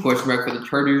huge question mark for the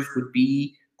Chargers would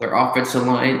be their offensive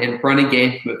line and running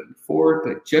game moving forward.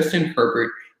 But Justin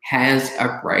Herbert has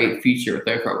a bright future with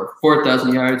their over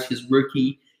 4,000 yards his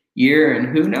rookie year, and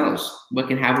who knows what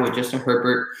can happen with Justin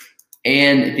Herbert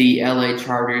and the LA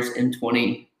Chargers in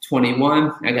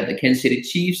 2021. I got the Kansas City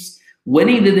Chiefs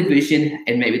winning the division,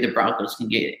 and maybe the Broncos can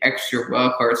get an extra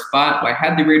wild card spot. I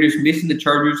had the Raiders missing the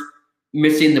Chargers,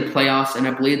 missing the playoffs, and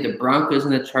I believe the Broncos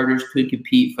and the Chargers could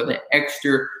compete for the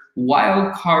extra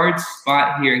wild card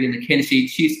spot here. Again, the Kansas City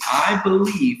Chiefs, I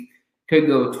believe, could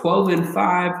go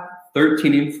 12-5,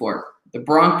 13-4. The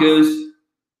Broncos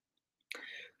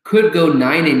could go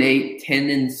 9-8,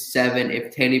 10-7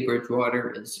 if Teddy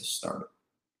Bridgewater is the starter.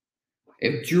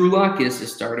 If Drew Lock is the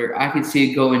starter, I could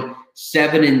see it going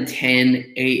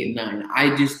 7-10, 8-9.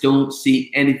 I just don't see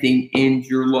anything in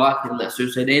Drew Lock unless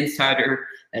there's an insider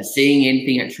that's saying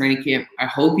anything at training camp. I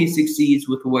hope he succeeds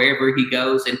with wherever he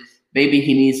goes, and maybe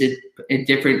he needs a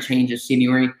different change of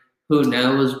scenery. Who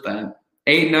knows? But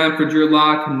 8-9 for Drew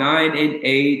Lock,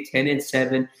 9-8,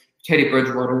 10-7. Teddy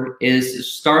Bridgewater is the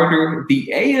starter.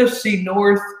 The AFC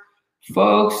North,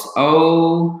 folks,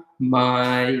 oh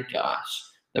my gosh.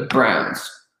 The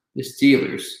Browns, the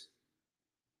Steelers,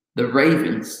 the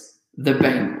Ravens, the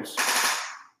Bengals.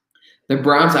 The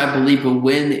Browns, I believe, will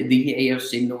win the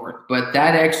AFC North. But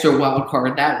that extra wild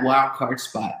card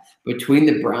spot between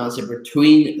the Browns and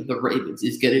between the Ravens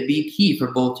is going to be key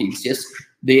for both teams. Yes,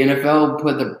 the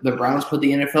NFL the Browns put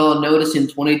the NFL on notice in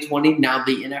 2020. Now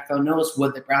the NFL knows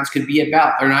what the Browns could be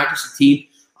about. They're not just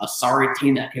a sorry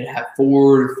team that could have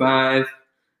 4 to 5,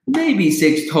 maybe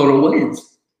 6 total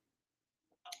wins.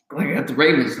 Like at the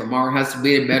Ravens, Lamar has to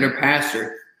be a better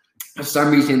passer. For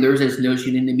some reason, there's this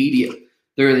notion in the media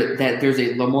that there's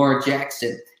a Lamar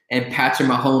Jackson and Patrick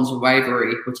Mahomes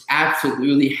rivalry, which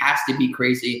absolutely has to be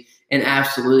crazy and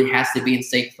absolutely has to be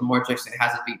insane. Lamar Jackson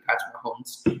has to beat Patrick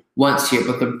Mahomes once here.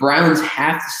 But the Browns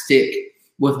have to stick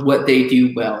with what they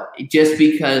do well. Just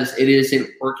because it isn't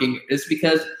working, it's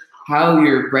because how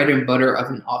your bread and butter of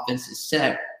an offense is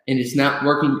set and it's not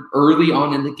working early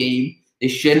on in the game. They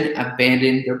shouldn't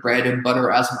abandon their bread and butter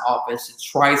as an offense to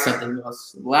try something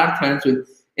else. A lot of times when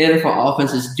NFL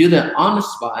offenses do that on the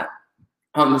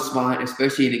spot,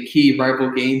 especially in a key rival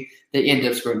game, they end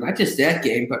up screwing not just that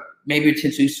game, but maybe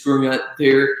potentially screwing up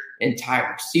their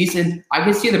entire season. I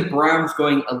can see the Browns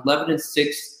going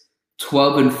 11-6,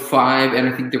 12-5, and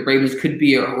I think the Ravens could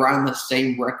be around the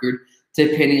same record,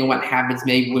 depending on what happens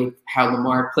maybe with how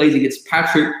Lamar plays against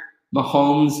Patrick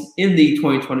Mahomes in the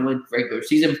 2021 regular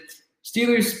season.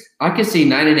 Steelers, I could see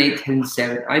 9-8,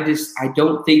 10-7. I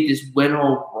don't think this win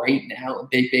all right now.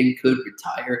 Big Ben could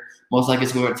retire. Most likely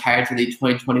it's going to retire to the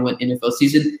 2021 NFL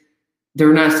season.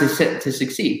 They're not set to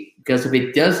succeed because if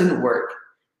it doesn't work,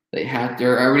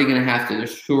 they're already going to have to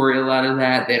destroy a lot of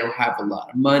that. They don't have a lot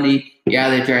of money.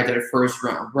 Yeah, they drafted a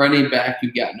first-round running back.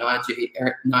 You got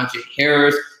Najee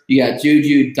Harris. You got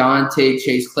Juju, Dante,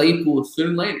 Chase Claypool.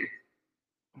 Sooner or later,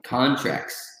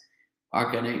 contracts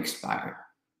are going to expire.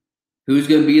 Who's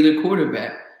going to be the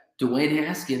quarterback? Dwayne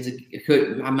Haskins.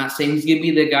 I'm not saying he's going to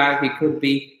be the guy. He could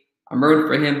be. I'm rooting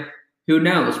for him. Who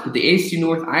knows? But the AFC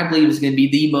North, I believe, is going to be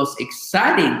the most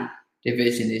exciting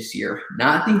division this year.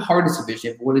 Not the hardest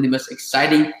division, but one of the most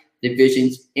exciting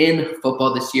divisions in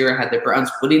football this year. I had the Browns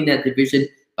winning that division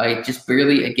by just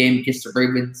barely a game against the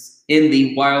Ravens in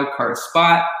the wild card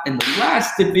spot. And the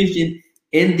last division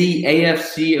in the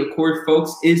AFC, of course,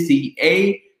 folks, is the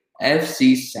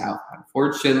AFC South.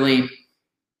 Unfortunately,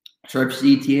 Travis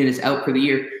Etienne is out for the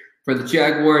year. For the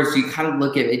Jaguars, you kind of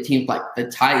look at a team like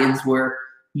the Titans where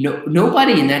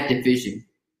nobody in that division,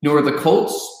 nor the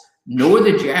Colts, nor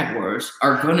the Jaguars,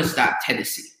 are going to stop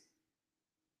Tennessee.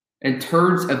 In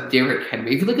terms of Derrick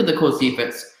Henry, if you look at the Colts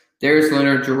defense, Darius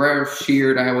Leonard, Gerard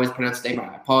Sheard, I always pronounce his name,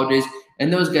 I apologize.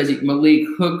 And those guys, Malik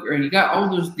Hooker, and you got all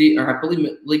those, or I believe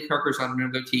Malik Hooker's on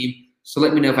another team. So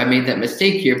let me know if I made that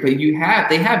mistake here. But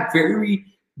they have very,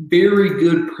 very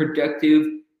good, productive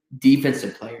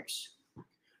defensive players.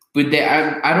 But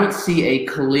I don't see a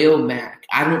Khalil Mack.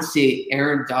 I don't see an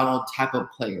Aaron Donald type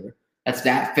of player that's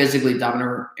that physically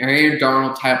dominant. Aaron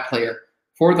Donald type player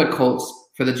for the Colts,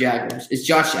 for the Jaguars. Is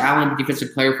Josh Allen,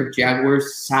 defensive player for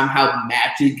Jaguars, somehow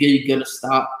magically going to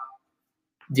stop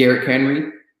Derrick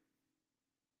Henry?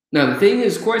 Now,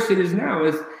 the question is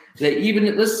that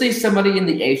even, let's say somebody in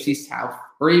the AFC South,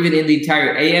 or even in the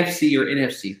entire AFC or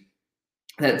NFC,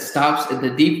 that stops when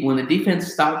the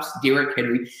defense stops Derrick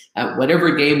Henry at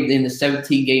whatever game in the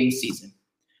 17-game season.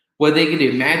 What they can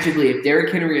do magically, if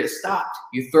Derrick Henry is stopped,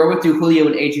 you throw it to Julio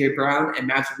and A.J. Brown, and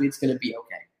magically it's going to be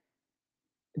okay.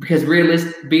 Because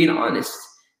being honest,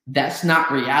 that's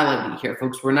not reality here,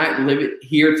 folks. We're not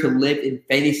here to live in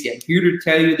fantasy. I'm here to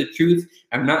tell you the truth.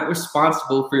 I'm not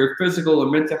responsible for your physical or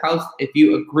mental health if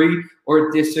you agree or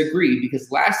disagree.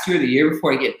 Because last year, the year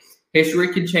before,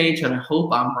 history can change, and I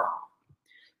hope I'm wrong.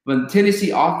 When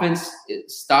Tennessee offense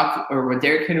is stopped, or when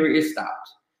Derrick Henry is stopped,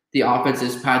 the offense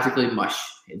is practically mush.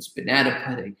 It's banana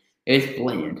pudding. It's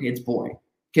bland. It's boring.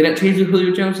 Can that change with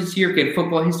Julio Jones this year? Can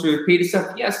football history repeat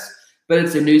itself? Yes. But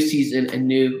it's a new season and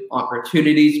new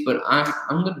opportunities. But I'm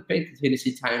going to pick the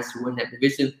Tennessee Titans to win that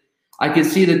division. I can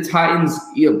see the Titans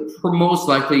most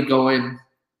likely going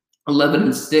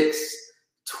 11-6,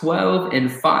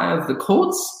 12-5. The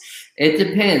Colts, it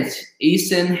depends.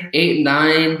 Eason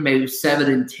 8-9, maybe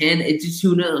 7-10. It just,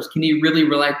 who knows? Can you really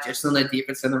rely just on that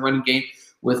defense and the running game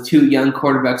with two young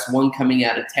quarterbacks, one coming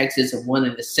out of Texas and one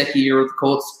in the second year with the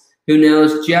Colts? Who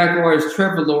knows? Jaguars,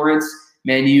 Trevor Lawrence.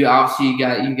 Man, you got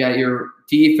your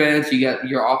defense, you got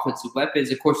your offensive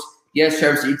weapons. Of course, yes,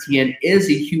 Travis Etienne is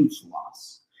a huge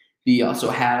loss. You also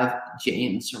have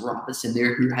James Robinson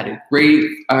there, who had a great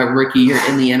rookie year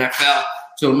in the NFL.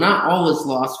 So not all is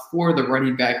lost for the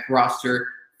running back roster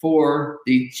for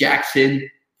the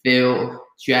Jacksonville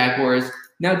Jaguars.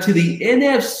 Now to the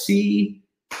NFC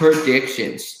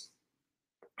predictions.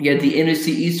 You got the NFC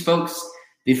East, folks.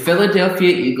 The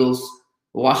Philadelphia Eagles,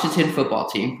 Washington football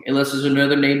team, unless there's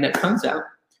another name that comes out.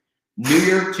 New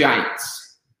York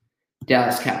Giants,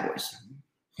 Dallas Cowboys.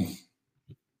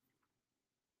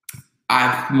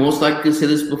 I've most likely said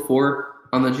this before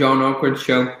on the John Alcorn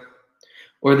Show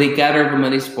or the God Over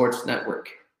Money Sports Network,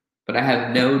 but I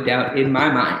have no doubt in my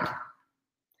mind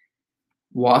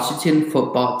Washington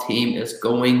football team is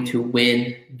going to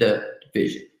win the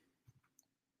division.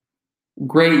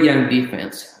 Great young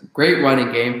defense, great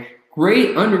running game,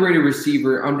 great underrated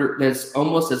receiver that's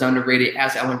almost as underrated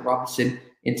as Allen Robinson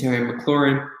and Terry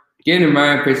McLaurin. Getting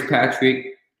Ryan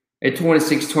Fitzpatrick, a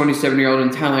 26, 27-year-old,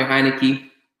 and Tyler Heineke.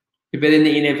 They've been in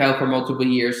the NFL for multiple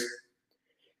years.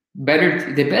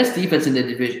 The best defense in the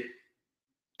division.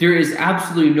 There is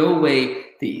absolutely no way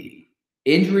the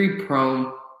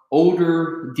injury-prone,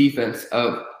 older defense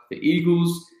of the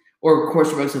Eagles, or of course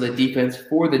the rest of the defense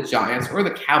for the Giants or the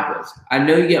Cowboys. I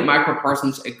know you get Michael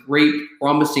Parsons, a great,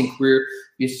 promising career.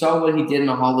 You saw what he did in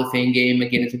the Hall of Fame game.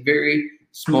 Again, it's a very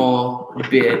small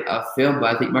bit of film,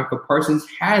 but I think Michael Parsons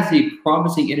has a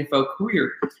promising NFL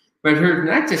career. But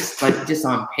not just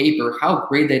on paper, how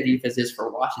great that defense is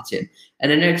for Washington.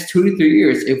 And the next 2 to 3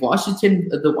 years, if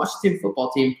the Washington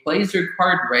football team plays their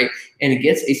card right and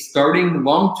gets a starting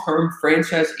long-term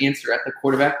franchise answer at the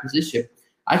quarterback position,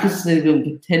 I can see them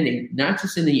contending not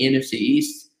just in the NFC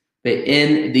East, but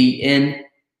in the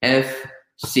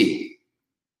NFC.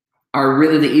 Are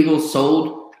really the Eagles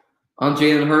sold on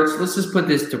Jalen Hurts? Let's just put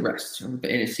this to rest with the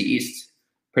NFC East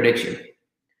prediction.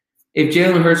 If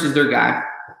Jalen Hurts is their guy,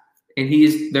 and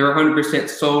they're 100%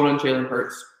 sold on Jalen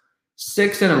Hurts,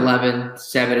 6-11,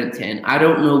 7-10. I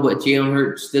don't know what Jalen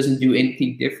Hurts doesn't do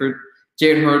anything different.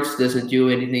 Jalen Hurts doesn't do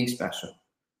anything special.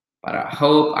 But I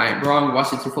hope I am wrong.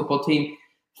 Washington football team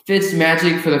fits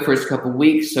magic for the first couple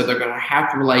weeks, so they're going to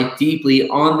have to rely deeply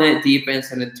on that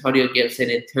defense and Antonio Gibson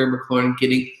and Terry McLaurin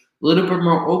getting a little bit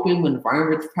more open when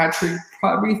Ryan Fitzpatrick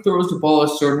probably throws the ball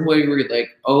a certain way where you're like,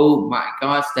 oh my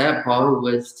gosh, that ball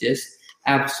was just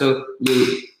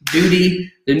absolute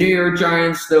duty. The New York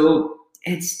Giants, though,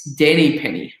 it's Danny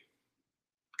Penny.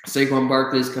 Saquon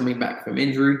Barkley is coming back from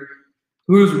injury.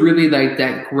 Who's really like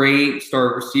that great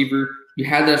star receiver? You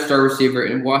had that star receiver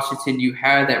in Washington. You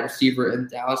had that receiver in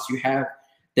Dallas. You have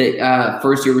the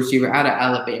first-year receiver out of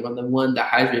Alabama that won the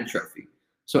Heisman Trophy.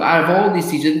 So out of all these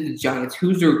teams, the Giants,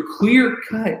 who's their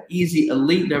clear-cut, easy,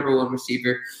 elite number one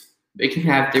receiver, they can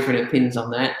have different opinions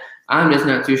on that. I'm just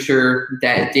not too sure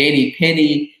that Danny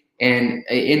Penny and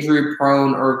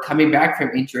injury-prone or coming back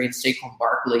from injury and Saquon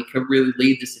Barkley could really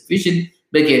lead this division.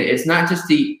 But again, it's not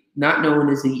just not known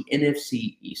as the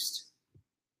NFC East.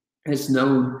 It's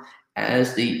known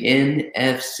as the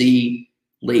NFC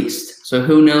least. So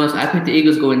who knows? I picked the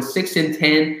Eagles going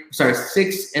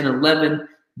 6-11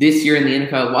 this year in the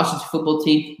NFL. Washington football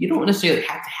team, you don't necessarily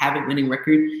have to have a winning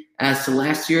record. As to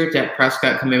last year, Dak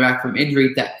Prescott coming back from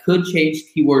injury, that could change.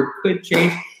 Keyword could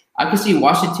change. I could see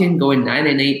Washington going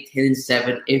 9-8,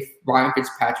 10-7 if Ryan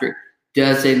Fitzpatrick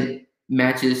doesn't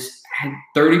matches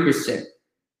 30%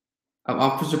 of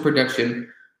offensive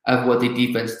production of what the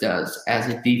defense does as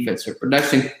a defensive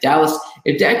production. Dallas,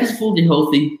 if Dak is fully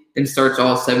healthy and starts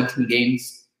all 17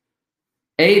 games,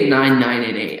 8-9,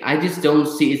 9-8. I just don't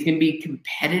see it's going to be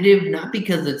competitive, not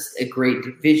because it's a great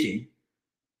division,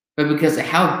 but because of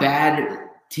how bad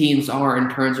teams are in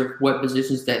terms of what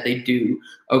positions that they do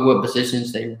or what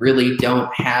positions they really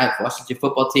don't have. Washington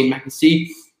football team, I can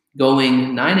see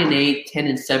going 9-8,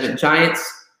 10-7.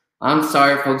 Giants, I'm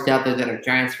sorry, folks out there that are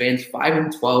Giants fans,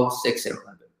 5-12, 6-11.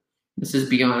 This is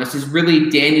beyond. This is really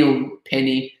Daniel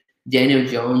Penny, Daniel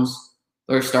Jones,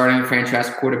 or starting franchise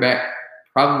quarterback.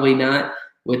 Probably not.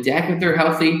 With Dak, if they're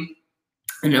healthy,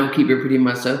 and I'll keep repeating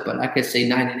myself, but I could say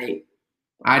 9-8.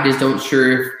 I just don't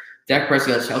sure if Dak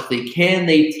Prescott is healthy. Can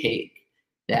they take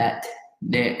that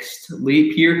next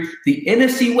leap here? The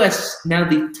NFC West, now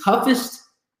the toughest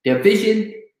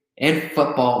division in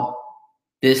football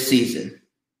this season.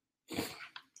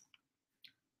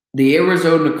 The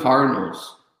Arizona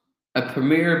Cardinals, a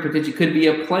premier potential, could be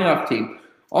a playoff team.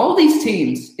 All these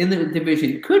teams in the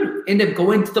division could end up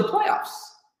going to the playoffs.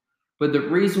 But the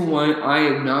reason why I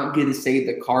am not going to say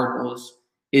the Cardinals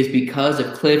is because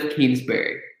of Cliff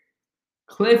Kingsbury.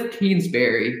 Cliff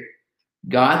Kingsbury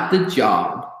got the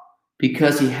job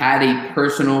because he had a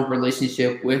personal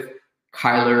relationship with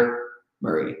Kyler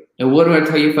Murray. And what do I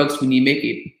tell you, folks? When you make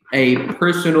a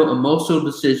personal, emotional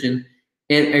decision,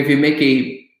 and if you make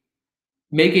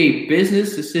a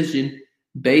business decision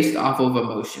based off of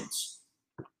emotions,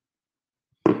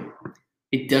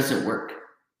 it doesn't work.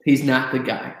 He's not the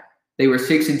guy. They were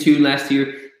 6-2 last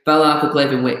year, fell off the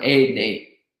cliff and went 8-8.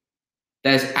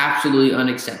 That is absolutely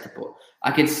unacceptable.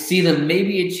 I could see them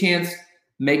maybe a chance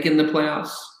making the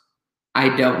playoffs.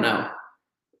 I don't know.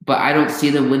 But I don't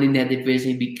see them winning that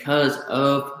division because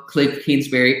of Cliff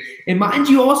Kingsbury. And mind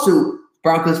you also,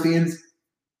 Broncos fans,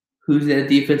 who's that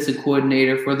defensive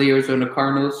coordinator for the Arizona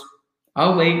Cardinals?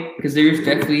 I'll wait because there's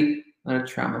definitely a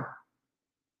trauma.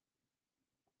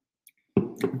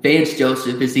 Vance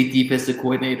Joseph is the defensive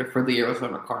coordinator for the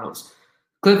Arizona Cardinals.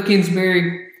 Cliff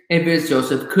Kingsbury and Vance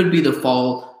Joseph could be the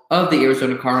fall of the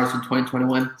Arizona Cardinals in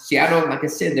 2021. Seattle, like I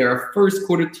said, they're a first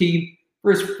quarter team,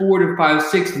 first 4 to 5,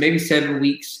 6, maybe 7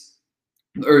 weeks.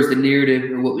 Or is the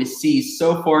narrative of what we see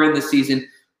so far in the season.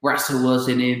 Russell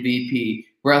Wilson MVP,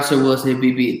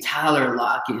 Tyler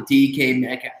Lockett, DK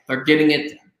Metcalf. They're getting it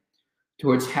done.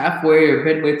 Towards halfway or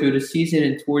midway through the season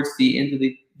and towards the end of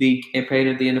the campaign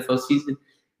of the NFL season,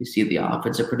 you see the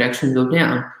offensive production go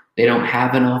down. They don't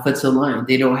have an offensive line.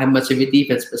 They don't have much of a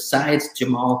defense besides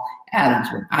Jamal Adams.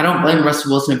 I don't blame Russell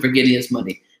Wilson for getting his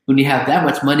money. When you have that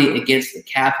much money against the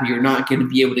cap, you're not going to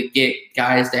be able to get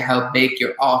guys to help make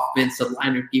your offensive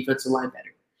line or defensive line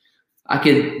better. I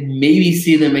could maybe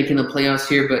see them making the playoffs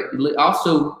here, but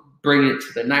also bring it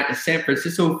to the San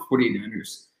Francisco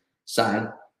 49ers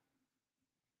side.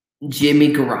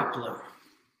 Jimmy Garoppolo.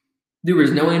 There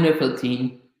was no NFL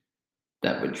team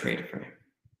that would trade for him.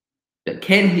 But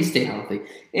can he stay healthy?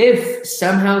 If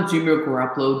somehow Jimmy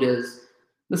Garoppolo does,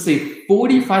 let's say,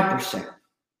 45%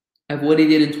 of what he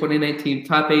did in 2019,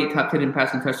 top 8, top 10 in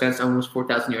passing touchdowns, almost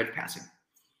 4,000 yards passing,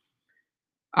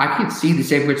 I could see the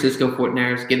San Francisco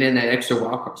 49ers getting in that extra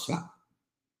wildcard spot.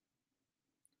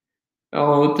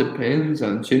 Oh, it depends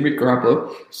on Jimmy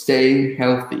Garoppolo staying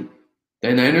healthy.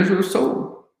 The Niners were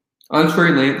sold on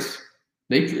Trey Lance.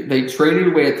 They traded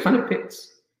away a ton of picks.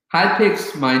 High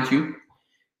picks, mind you.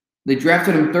 They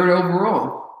drafted him 3rd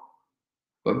overall.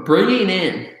 But bringing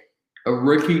in a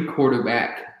rookie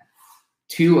quarterback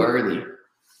too early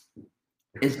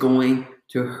is going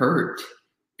to hurt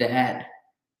that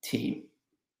team.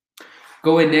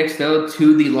 Going next, though,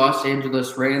 to the Los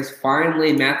Angeles Rams.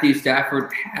 Finally, Matthew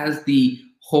Stafford has the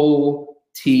whole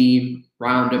team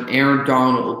around him. Aaron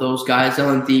Donald, those guys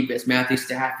on defense, Matthew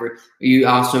Stafford. You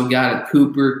also got a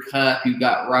Cooper Kupp. You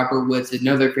got Robert Woods,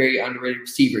 another very underrated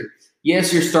receiver.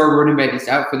 Yes, your star running back is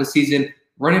out for the season.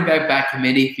 running back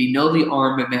committee, if you know the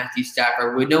arm of Matthew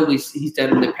Stafford, we know he's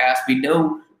done in the past. We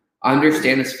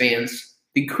understand as fans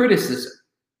the criticism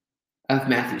of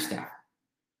Matthew Stafford.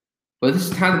 But this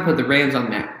is time to put the Rams on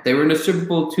map. They were in the Super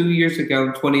Bowl 2 years ago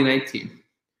in 2019.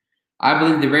 I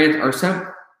believe the Rams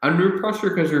are under pressure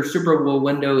because their Super Bowl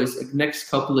window is the next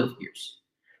couple of years.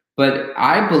 But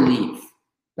I believe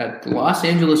that the Los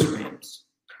Angeles Rams,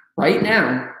 right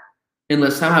now,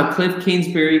 unless somehow Cliff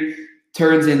Kingsbury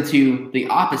turns into the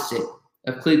opposite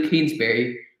of Cliff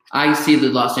Kingsbury, I see the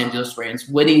Los Angeles Rams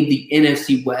winning the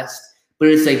NFC West, but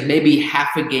it's like maybe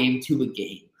half a game to a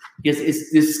game. Because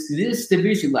it's this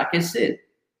division, like I said,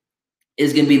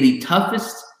 is going to be the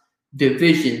toughest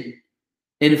division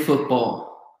in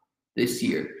football this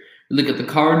year. You look at the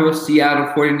Cardinals, Seattle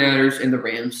 49ers, and the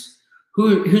Rams.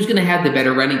 Who's going to have the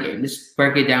better running game? Let's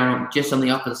break it down just on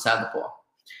the opposite side of the ball.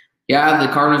 Yeah,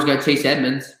 the Cardinals got Chase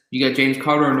Edmonds. You got James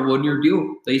Conner on a one-year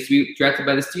deal. They used to be drafted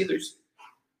by the Steelers.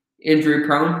 Injury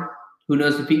prone. Who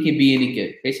knows if he can be any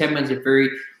good? Chase Edmonds is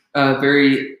a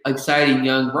very exciting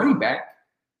young running back.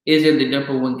 Isn't the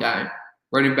number one guy.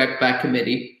 Running back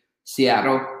committee.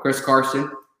 Seattle, Chris Carson.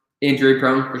 Injury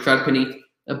prone. Rashad Penny,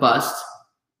 a bust.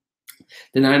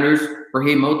 The Niners,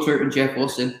 Raheem Mostert and Jeff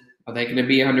Wilson. Are they going to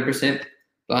be 100%?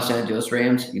 Los Angeles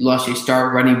Rams, you lost your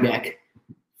star running back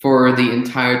for the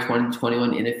entire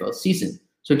 2021 NFL season.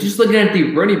 So just looking at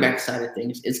the running back side of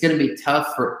things, it's going to be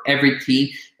tough for every team.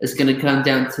 It's going to come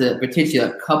down to potentially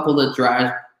a couple of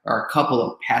drives or a couple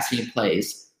of passing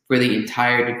plays for the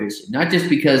entire division. Not just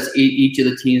because each of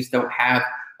the teams don't have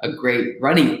a great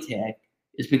running attack.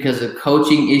 It's because of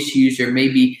coaching issues or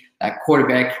maybe that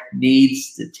quarterback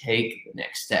needs to take the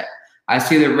next step. I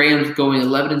see the Rams going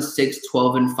 11-6,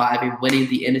 12-5, and winning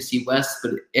the NFC West,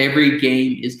 but every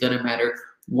game is going to matter.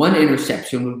 One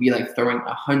interception would be like throwing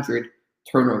 100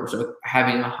 turnovers or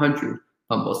having 100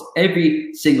 fumbles.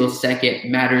 Every single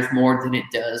second matters more than it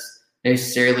does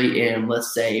necessarily in,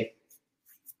 let's say,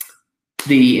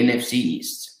 the NFC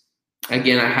East.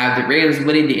 Again, I have the Rams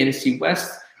winning the NFC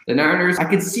West. The Niners, I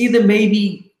could see them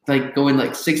maybe like going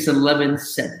like 6-11,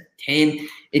 7-10.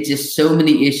 It's just so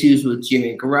many issues with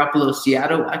Jimmy Garoppolo.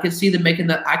 Seattle, I could see them making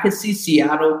that. I could see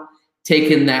Seattle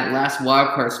taking that last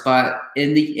wildcard spot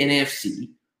in the NFC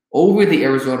over the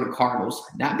Arizona Cardinals.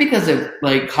 Not because of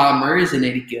like Kyle Murray isn't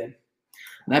any good.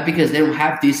 Not because they don't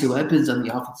have decent weapons on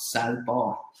the offensive side of the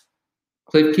ball.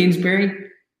 Cliff Kingsbury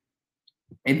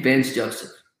and Vance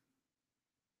Joseph.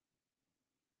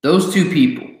 Those two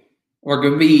people are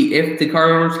going to be, if the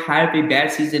Cardinals have a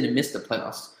bad season and miss the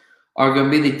playoffs, are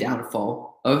going to be the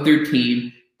downfall of their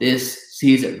team this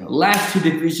season. The last two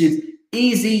divisions,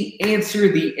 easy answer.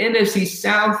 The NFC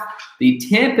South, the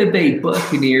Tampa Bay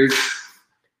Buccaneers,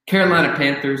 Carolina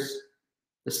Panthers,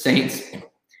 the Saints,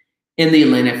 and the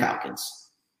Atlanta Falcons.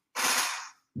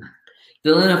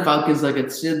 The Atlanta Falcons, like I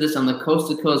said this on the Coast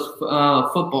to Coast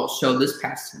football show this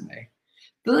past Sunday,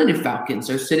 the Atlanta Falcons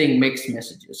are sending mixed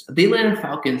messages. The Atlanta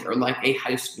Falcons are like a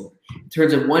high school. In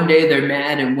terms of one day they're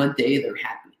mad and one day they're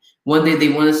happy. One day they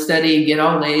want to study and get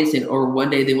all A's, or one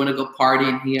day they want to go party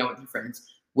and hang out with their friends.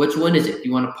 Which one is it? Do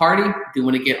you want to party? Do you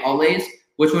want to get all A's?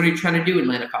 Which one are you trying to do,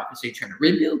 Atlanta Falcons? Are you trying to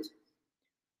rebuild?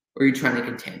 Or are you trying to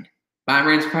contend?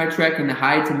 Byron's contract in the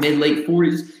high to mid-late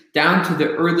 40s down to the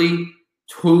early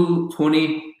 $22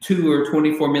 or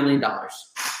 $24 million.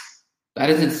 That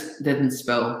doesn't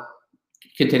spell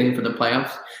contending for the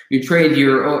playoffs. You trade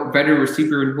your veteran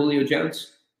receiver in Julio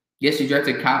Jones. Yes, you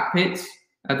drafted Kyle Pitts.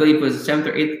 I believe it was 7th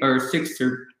or 8th or 6th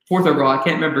or 4th overall. I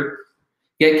can't remember.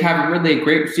 Get Calvin Ridley, a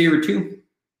great receiver too.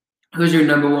 Who's your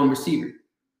number one receiver?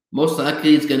 Most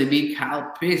likely it's going to be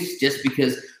Kyle Pitts, just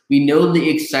because we know the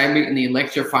excitement and the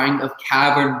electrifying of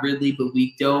Calvin Ridley, but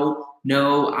we don't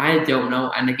know. I don't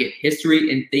know. And again,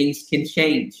 history and things can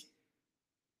change.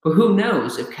 But who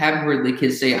knows if Calvin Ridley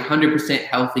can stay 100%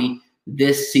 healthy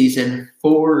this season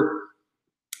for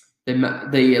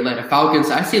the Atlanta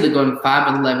Falcons. I see them going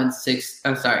 5-11, 6.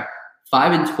 I'm sorry,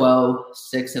 5-12,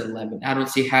 6-11. I don't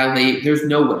see how there's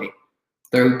no way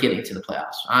they're getting to the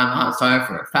playoffs. I'm sorry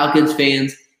for Falcons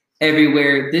fans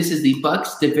everywhere. This is the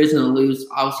Bucs division to lose.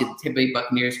 Obviously, the Tampa Bay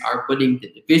Buccaneers are winning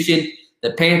the division.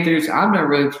 The Panthers, I'm not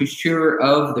really too sure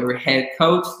of their head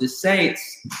coach. The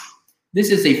Saints, this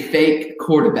is a fake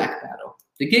quarterback battle.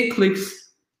 They get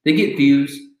clicks, they get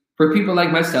views for people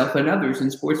like myself and others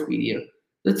in sports media.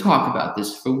 Let's talk about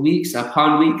this for weeks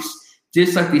upon weeks,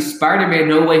 just like the Spider-Man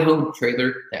No Way Home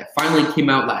trailer that finally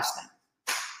came out last night.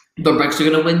 The Bucs are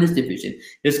going to win this division.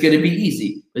 It's going to be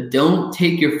easy, but don't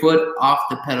take your foot off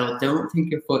the pedal. Don't take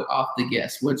your foot off the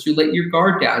gas. Once you let your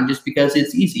guard down just because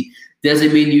it's easy,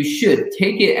 doesn't mean you should.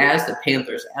 Take it as the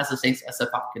Panthers, as the Saints, as the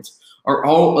Falcons are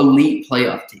all elite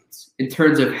playoff teams in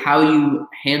terms of how you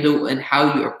handle and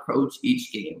how you approach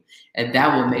each game. And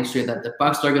that will make sure that the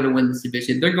Bucs are going to win this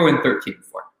division. They're going 13-4.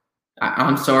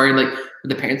 I'm sorry,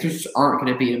 the Panthers aren't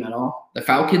going to beat them at all. The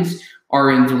Falcons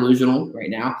are in delusional right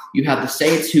now. You have the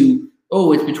Saints who,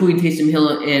 it's between Taysom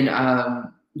Hill and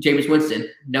Jameis Winston.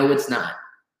 No, it's not.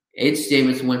 It's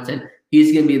Jameis Winston.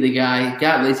 He's going to be the guy.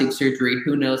 Got LASIK surgery.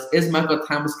 Who knows? Is Michael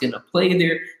Thomas going to play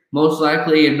there? Most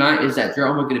likely. If not, is that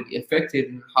drama going to be affected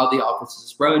in how the offense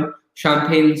is run? Sean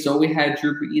Payton's only had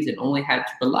Drew Brees and only had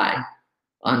to rely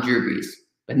on Drew Brees.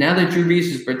 But now that Drew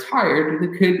Brees is retired,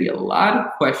 there could be a lot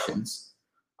of questions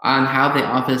on how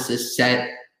the offense is set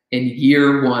in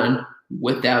year one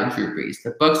without Drew Brees.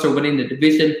 The Bucs are winning the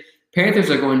division. Panthers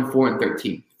are going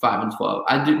 4-13,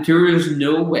 5-12. There is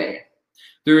no way.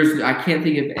 I can't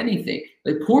think of anything.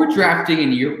 Poor drafting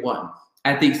in year one,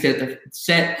 I think,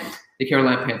 set the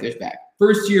Carolina Panthers back.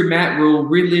 First year, Matt Rule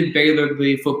relived Baylor,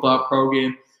 the football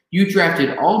program. You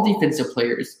drafted all defensive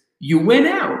players. You went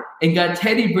out and got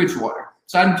Teddy Bridgewater,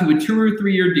 signed him to a 2 or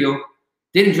 3 year deal.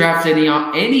 Didn't draft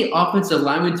any offensive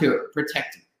lineman to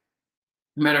protect him.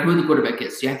 No matter who the quarterback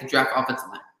is, you have to draft offensive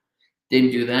line.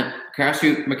 Didn't do that.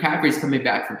 McCaffrey's coming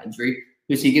back from injury.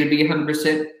 Who's he going to be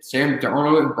 100%? Sam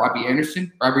Darnold and Robbie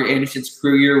Anderson. Robbie Anderson's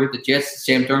career year with the Jets.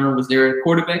 Sam Darnold was there at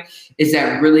quarterback. Is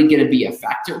that really going to be a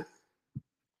factor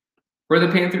for the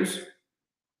Panthers?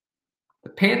 The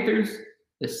Panthers,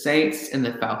 the Saints, and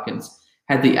the Falcons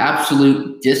had the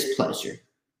absolute displeasure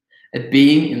of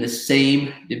being in the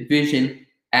same division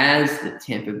as the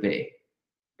Tampa Bay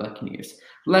Buccaneers.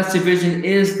 The last division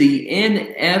is the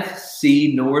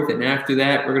NFC North, and after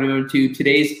that, we're going to go to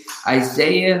today's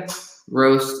Isaiah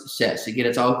Roast Sets. Again,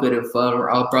 it's all good and fun. We're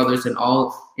all brothers and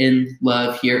all in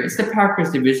love here. It's the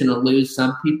Packers division to lose.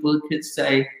 Some people could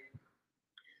say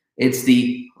it's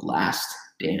the last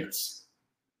dance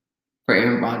for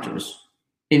Aaron Rodgers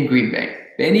in Green Bay.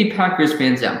 But any Packers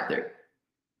fans out there,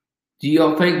 do you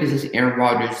all think this is Aaron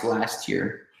Rodgers' last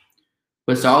year?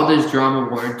 Was all this drama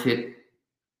warranted?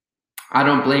 I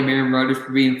don't blame Aaron Rodgers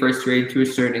for being frustrated to a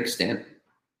certain extent.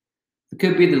 It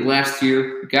could be the last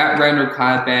year. We got Randall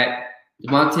Cobb back.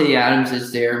 Devontae Adams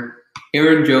is there.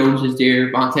 Aaron Jones is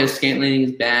there. Montez Scantling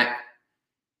is back.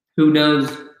 Who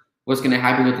knows what's going to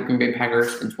happen with the Green Bay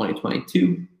Packers in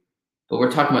 2022? But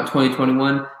we're talking about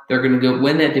 2021. They're going to go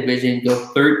win that division, go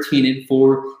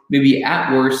 13-4, maybe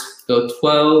at worst go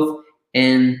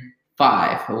 12-5.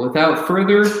 But without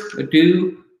further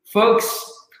ado, folks,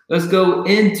 let's go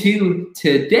into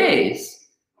today's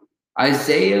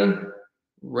Isaiah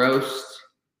Roast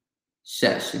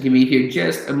Session. Give me here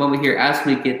just a moment here as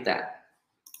we get that.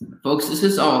 Folks, this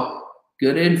is all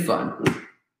good and fun.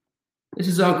 This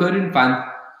is all good and fun.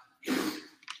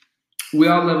 We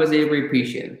all love Isaiah, we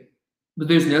appreciate it. But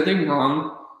there's nothing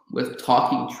wrong with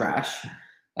talking trash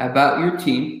about your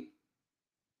team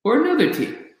or another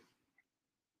team.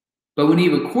 But when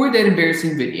you record that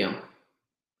embarrassing video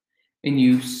and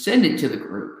you send it to the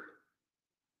group,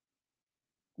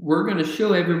 we're going to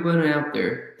show everyone out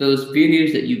there those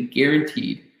videos that you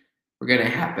guaranteed were going to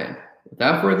happen.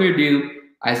 Without further ado,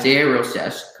 Isaiah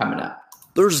Rosesh coming up.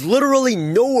 There's literally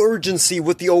no urgency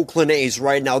with the Oakland A's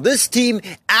right now. This team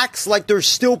acts like they're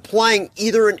still playing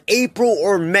either in April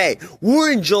or May.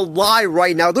 We're in July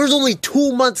right now. There's only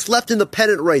 2 months left in the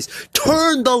pennant race.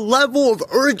 Turn the level of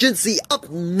urgency up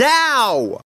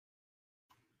now.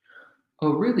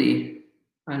 Oh, really,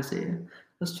 Isaiah?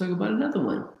 Let's talk about another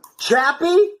one.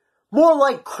 Chappy? More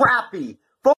like crappy.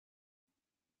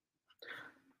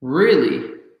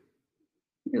 Really?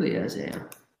 Really, Isaiah?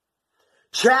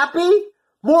 Chappy?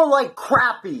 More like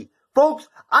crappy. Folks,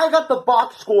 I got the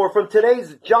box score from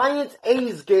today's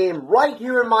Giants-A's game right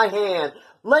here in my hand.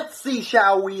 Let's see,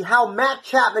 shall we, how Matt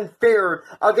Chapman fared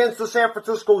against the San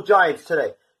Francisco Giants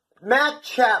today. Matt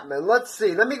Chapman, let's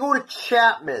see. Let me go to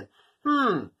Chapman.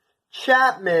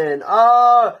 Chapman,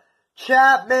 0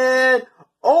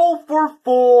 for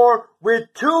 4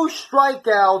 with 2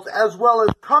 strikeouts, as well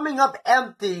as coming up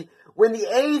empty when the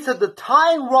A's had the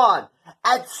tying run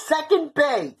at second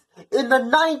base in the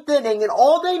 9th inning, and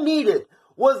all they needed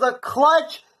was a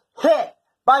clutch hit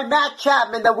by Matt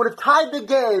Chapman that would have tied the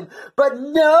game. But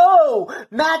no,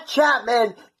 Matt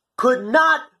Chapman could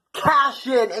not cash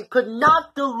in and could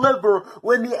not deliver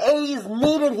when the A's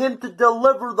needed him to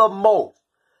deliver the most.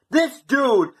 This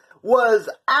dude was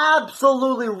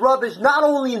absolutely rubbish, not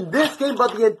only in this game,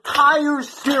 but the entire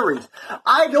series.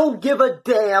 I don't give a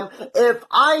damn if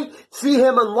I see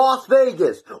him in Las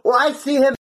Vegas or I see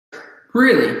him.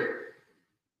 Really?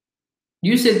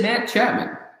 You said Matt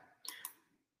Chapman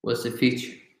was the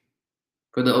feature.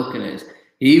 for the Oakland A's.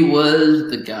 He was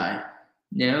the guy.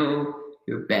 Now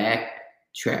you're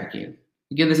backtracking.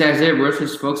 Again, this Isaiah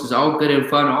Rose's, folks, is all good and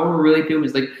fun. All we're really doing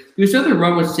is there's nothing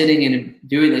wrong with sitting and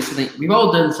doing something. We've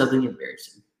all done something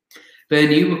embarrassing. But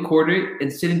then you record it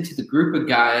and sitting to the group of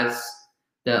guys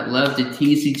that love to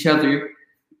tease each other.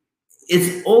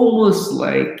 It's almost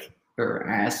like they're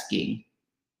asking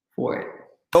for it.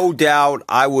 No doubt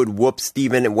I would whoop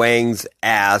Stephen Wang's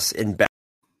ass in back.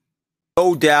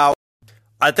 No doubt.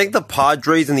 I think the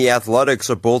Padres and the Athletics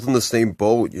are both in the same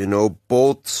boat,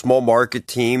 both small market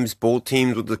teams, both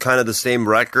teams with the same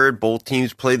record, both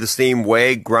teams play the same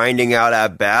way, grinding out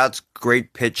at bats,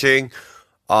 great pitching,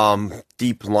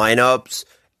 deep lineups,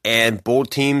 and both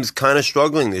teams kind of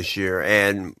struggling this year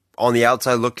and on the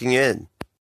outside looking in.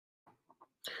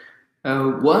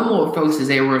 One more, folks,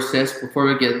 is a recess before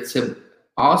we get some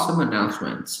awesome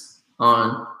announcements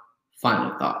on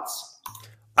final thoughts.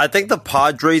 I think the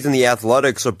Padres and the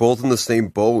Athletics are both in the same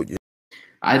boat.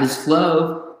 I just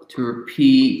love to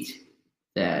repeat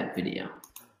that video.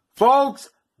 Folks,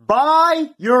 buy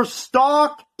your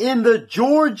stock in the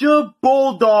Georgia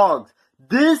Bulldogs.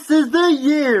 This is the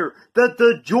year that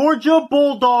the Georgia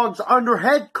Bulldogs under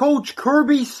head coach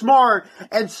Kirby Smart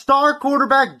and star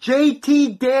quarterback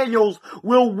JT Daniels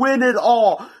will win it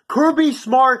all. Kirby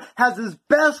Smart has his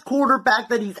best quarterback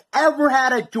that he's ever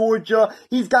had at Georgia.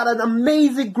 He's got an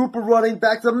amazing group of running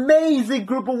backs, amazing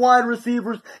group of wide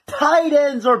receivers. Tight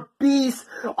ends are beasts.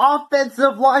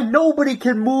 Offensive line, nobody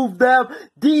can move them.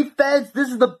 Defense, this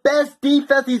is the best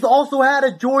defense he's also had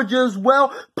at Georgia as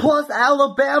well. Plus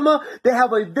Alabama, they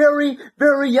have a very,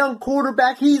 very young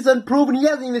quarterback. He's unproven. He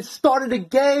hasn't even started a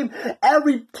game.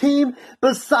 Every team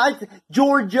besides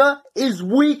Georgia is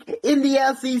weak in the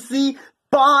SEC.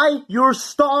 Buy your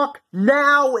stock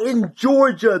now in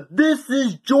Georgia. This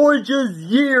is Georgia's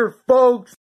year,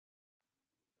 folks.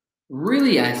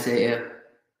 Really, Isaiah,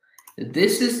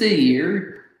 this is the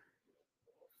year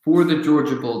for the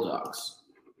Georgia Bulldogs.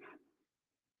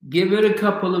 Give it a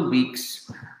couple of weeks.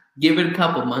 Give it a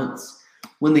couple months.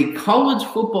 When the college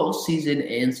football season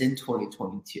ends in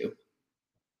 2022,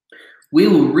 we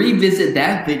will revisit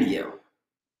that video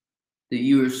that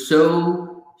you are so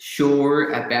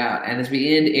sure about. And as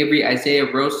we end every Isaiah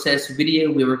Roses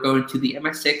video, we were going to the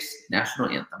MI6 national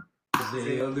anthem.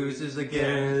 Isaiah loses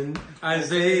again.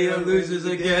 Isaiah loses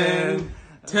again.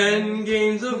 10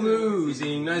 games of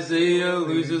losing. Isaiah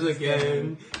loses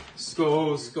again.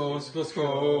 Skull, skull, skull,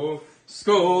 skull.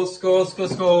 Skull, skull, skull,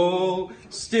 skull.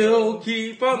 Still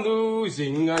keep on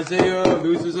losing. Isaiah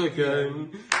loses again.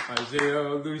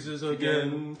 Isaiah loses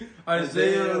again.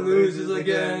 Isaiah loses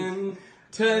again.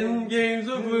 10 games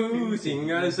of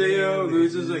losing, Isaiah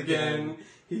loses again.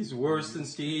 He's worse than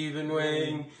Stephen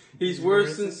Wang. He's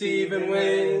worse than Stephen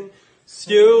Wang.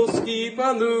 Skills keep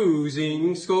on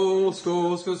losing. Skull,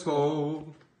 skull, skull, skull.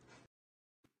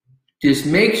 Just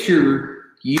make sure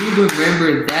you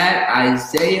remember that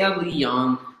Isaiah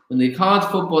Leong when the college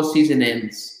football season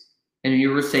ends and you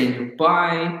were saying to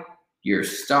buy your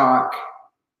stock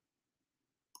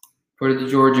for the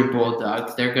Georgia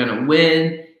Bulldogs. They're going to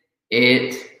win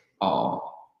it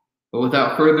all. But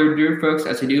without further ado, folks,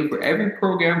 as I do for every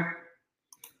program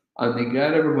on the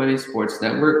God Over Money Sports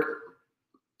Network,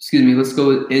 let's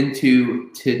go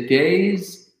into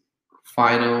today's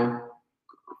final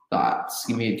thoughts.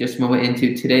 Give me just a moment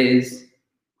into today's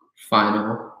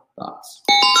final thoughts.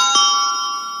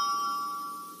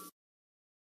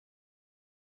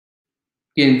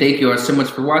 Again, thank you all so much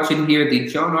for watching here, the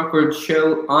John Awkward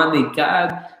Show on the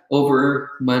God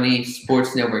Over Money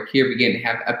Sports Network. Here we begin to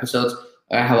have episodes.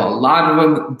 I have a lot of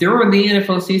them during the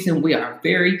NFL season. We are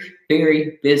very,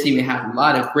 very busy. We have a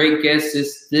lot of great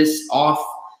guests this off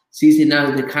season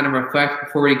now to kind of reflect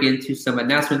before we get into some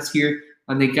announcements here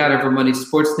on the God Over Money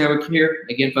Sports Network here.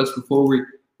 Again, folks, before we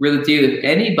really do, if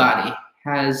anybody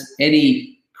has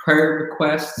any prayer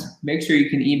requests, make sure you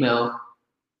can email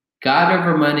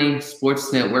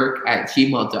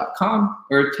godovermoneysportsnetwork@gmail.com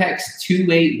or text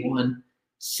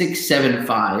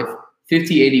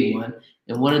 281-675-5081,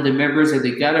 and one of the members of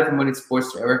the God Over Money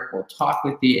Sports Network will talk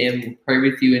with you and will pray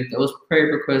with you, and those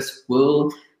prayer requests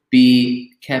will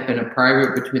be kept in a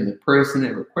private between the person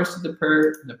that requested the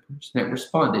prayer and the person that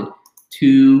responded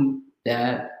to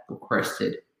that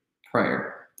requested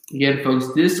prayer. Again,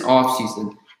 folks, this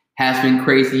offseason has been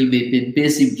crazy. We've been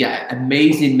busy. We got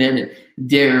amazing men.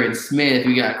 Darren Smith,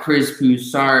 we got Chris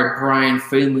Broussard, Brian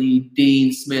Finley,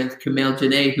 Dean Smith, Kamel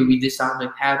Janae, who we just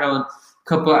had on a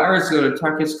couple of hours ago to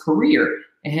talk his career.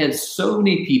 It has so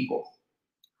many people.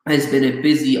 It's been a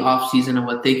busy offseason. I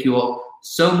want to thank you all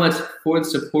so much for the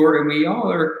support. And we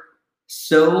all are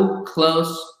so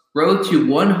close road to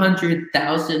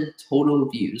 100,000 total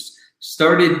views.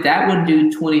 Started that one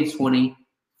due 2020,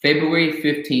 February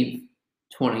 15th,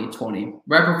 2020.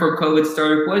 Right before COVID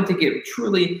started, wanted to get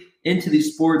truly into the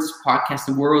sports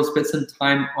podcasting world, spent some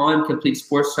time on Complete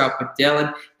Sports Talk with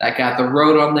Dylan. That got the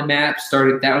road on the map.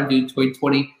 Started that one due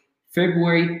 2020,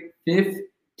 February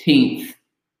 15th,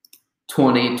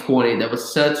 2020. That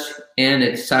was such an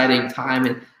exciting time,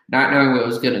 and not knowing where it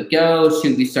was going to go.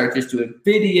 Should we start just doing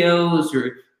videos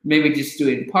or maybe just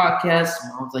doing podcasts?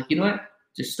 And I was like, you know what?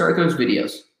 Just start those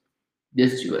videos.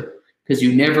 Just do it. Because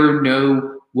you never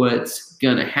know what's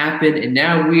going to happen. And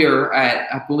now we are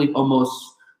at, I believe,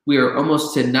 almost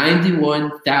to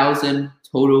 91,000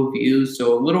 total views.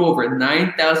 So a little over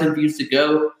 9,000 views to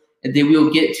go. And then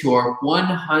we'll get to our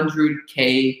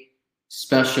 100K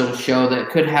special show that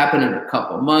could happen in a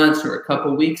couple months or a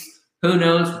couple weeks. Who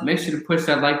knows? Make sure to push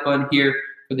that like button here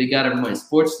for the God Over Money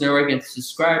Sports Network and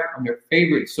subscribe on your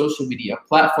favorite social media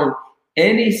platform.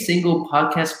 Any single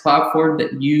podcast platform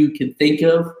that you can think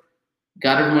of,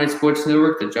 God Over Money Sports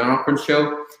Network, the John Alcorn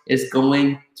Show, is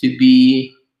going to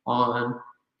be on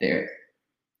there.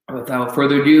 Without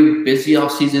further ado, busy all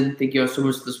season. Thank you all so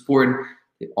much for the support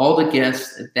and all the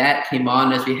guests that came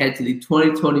on as we head to the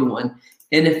 2021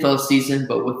 NFL season.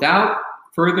 But without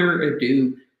further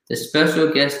ado, the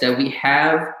special guest that we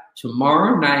have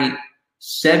tomorrow night,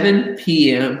 7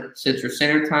 p.m. Central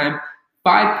Standard Time,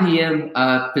 5 p.m.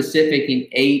 Pacific, and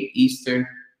 8 Eastern.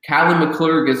 Callum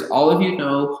McClurg, as all of you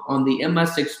know, on the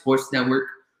MI6 Sports Network,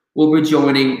 will be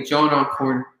joining John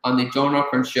Alcorn on the John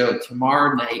Alcorn Show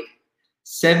tomorrow night,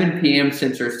 7 p.m.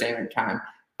 Central Standard Time,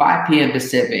 5 p.m.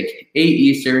 Pacific, 8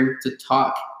 Eastern, to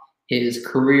talk his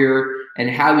career and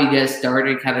how he got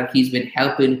started. He's been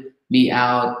helping me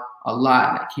out a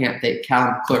lot. I can't thank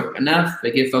Callum McClurg enough.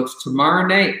 But again, folks, tomorrow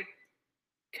night,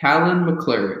 Callum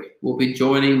McClurg will be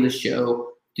joining the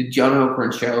show, the John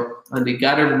Alcorn Show, on the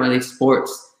God Over Money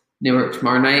Sports Network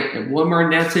tomorrow night. And one more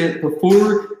announcement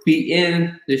before we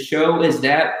end the show is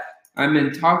that I'm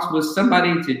in talks with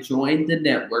somebody to join the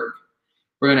network.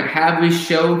 We're going to have a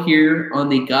show here on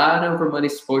the God Over Money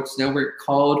Sports Network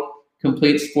called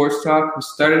Complete Sports Talk. We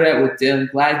started out with Dylan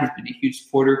Glad. He's been a huge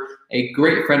supporter, a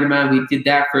great friend of mine. We did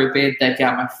that for a bit. That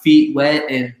got my feet wet.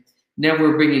 And now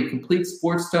we're bringing Complete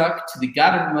Sports Talk to the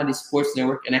God Over Money Sports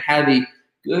Network. And I have a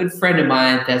good friend of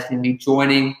mine that's going to be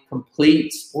joining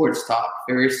Complete Sports Talk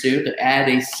very soon to add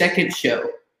a second show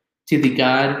to the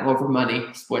God Over Money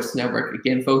Sports Network.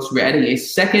 Again, folks, we're adding a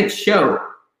second show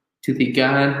to the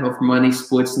God Over Money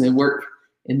Sports Network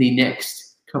in the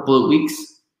next couple of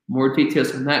weeks. More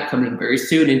details on that coming very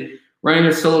soon. And running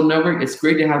a solo network, it's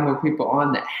great to have more people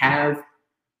on that have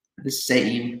the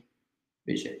same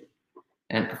vision.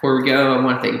 And before we go, I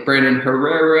want to thank Brandon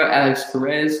Herrera, Alex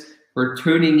Perez for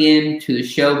tuning in to the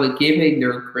show, but giving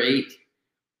their great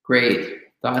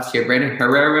thoughts here. Brandon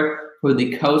Herrera for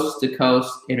the Coast to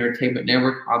Coast Entertainment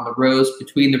Network on the roads.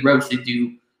 Between the ropes, they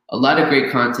do a lot of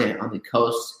great content on the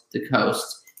Coast to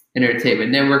Coast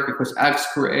Entertainment Network. Of course, Alex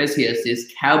Perez, he has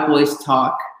this Cowboys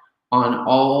Talk on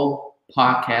all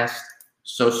podcast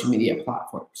social media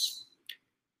platforms.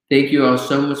 Thank you all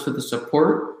so much for the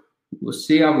support. We'll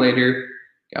see y'all later.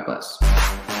 God bless.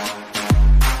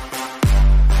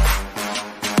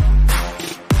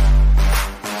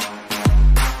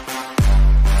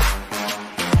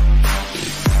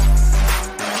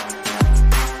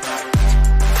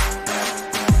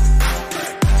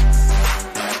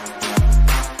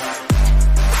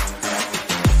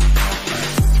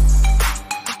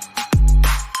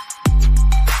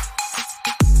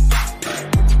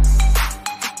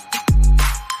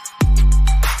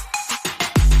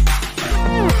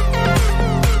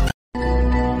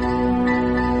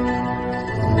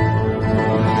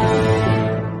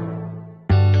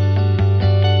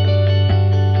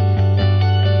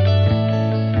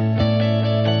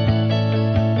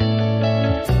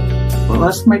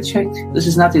 Last time I checked, this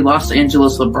is not the Los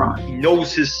Angeles LeBron. He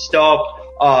knows his stuff.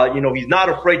 He's not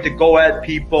afraid to go at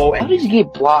people. How did you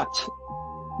get blocked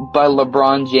by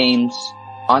LeBron James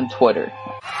on Twitter?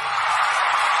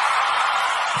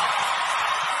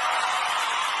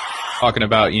 Talking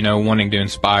about, wanting to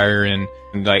inspire and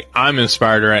like, I'm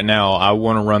inspired right now. I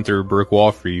want to run through a brick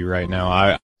wall for you right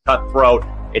now. Cutthroat.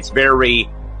 It's very,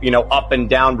 up and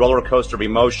down roller coaster of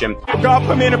emotion. God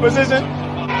put me in a position.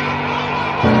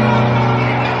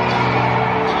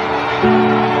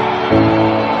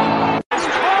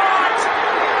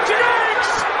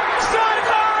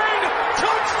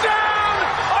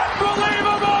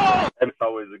 It's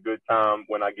always a good time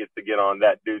when I get to get on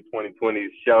that dude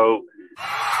 2020's show.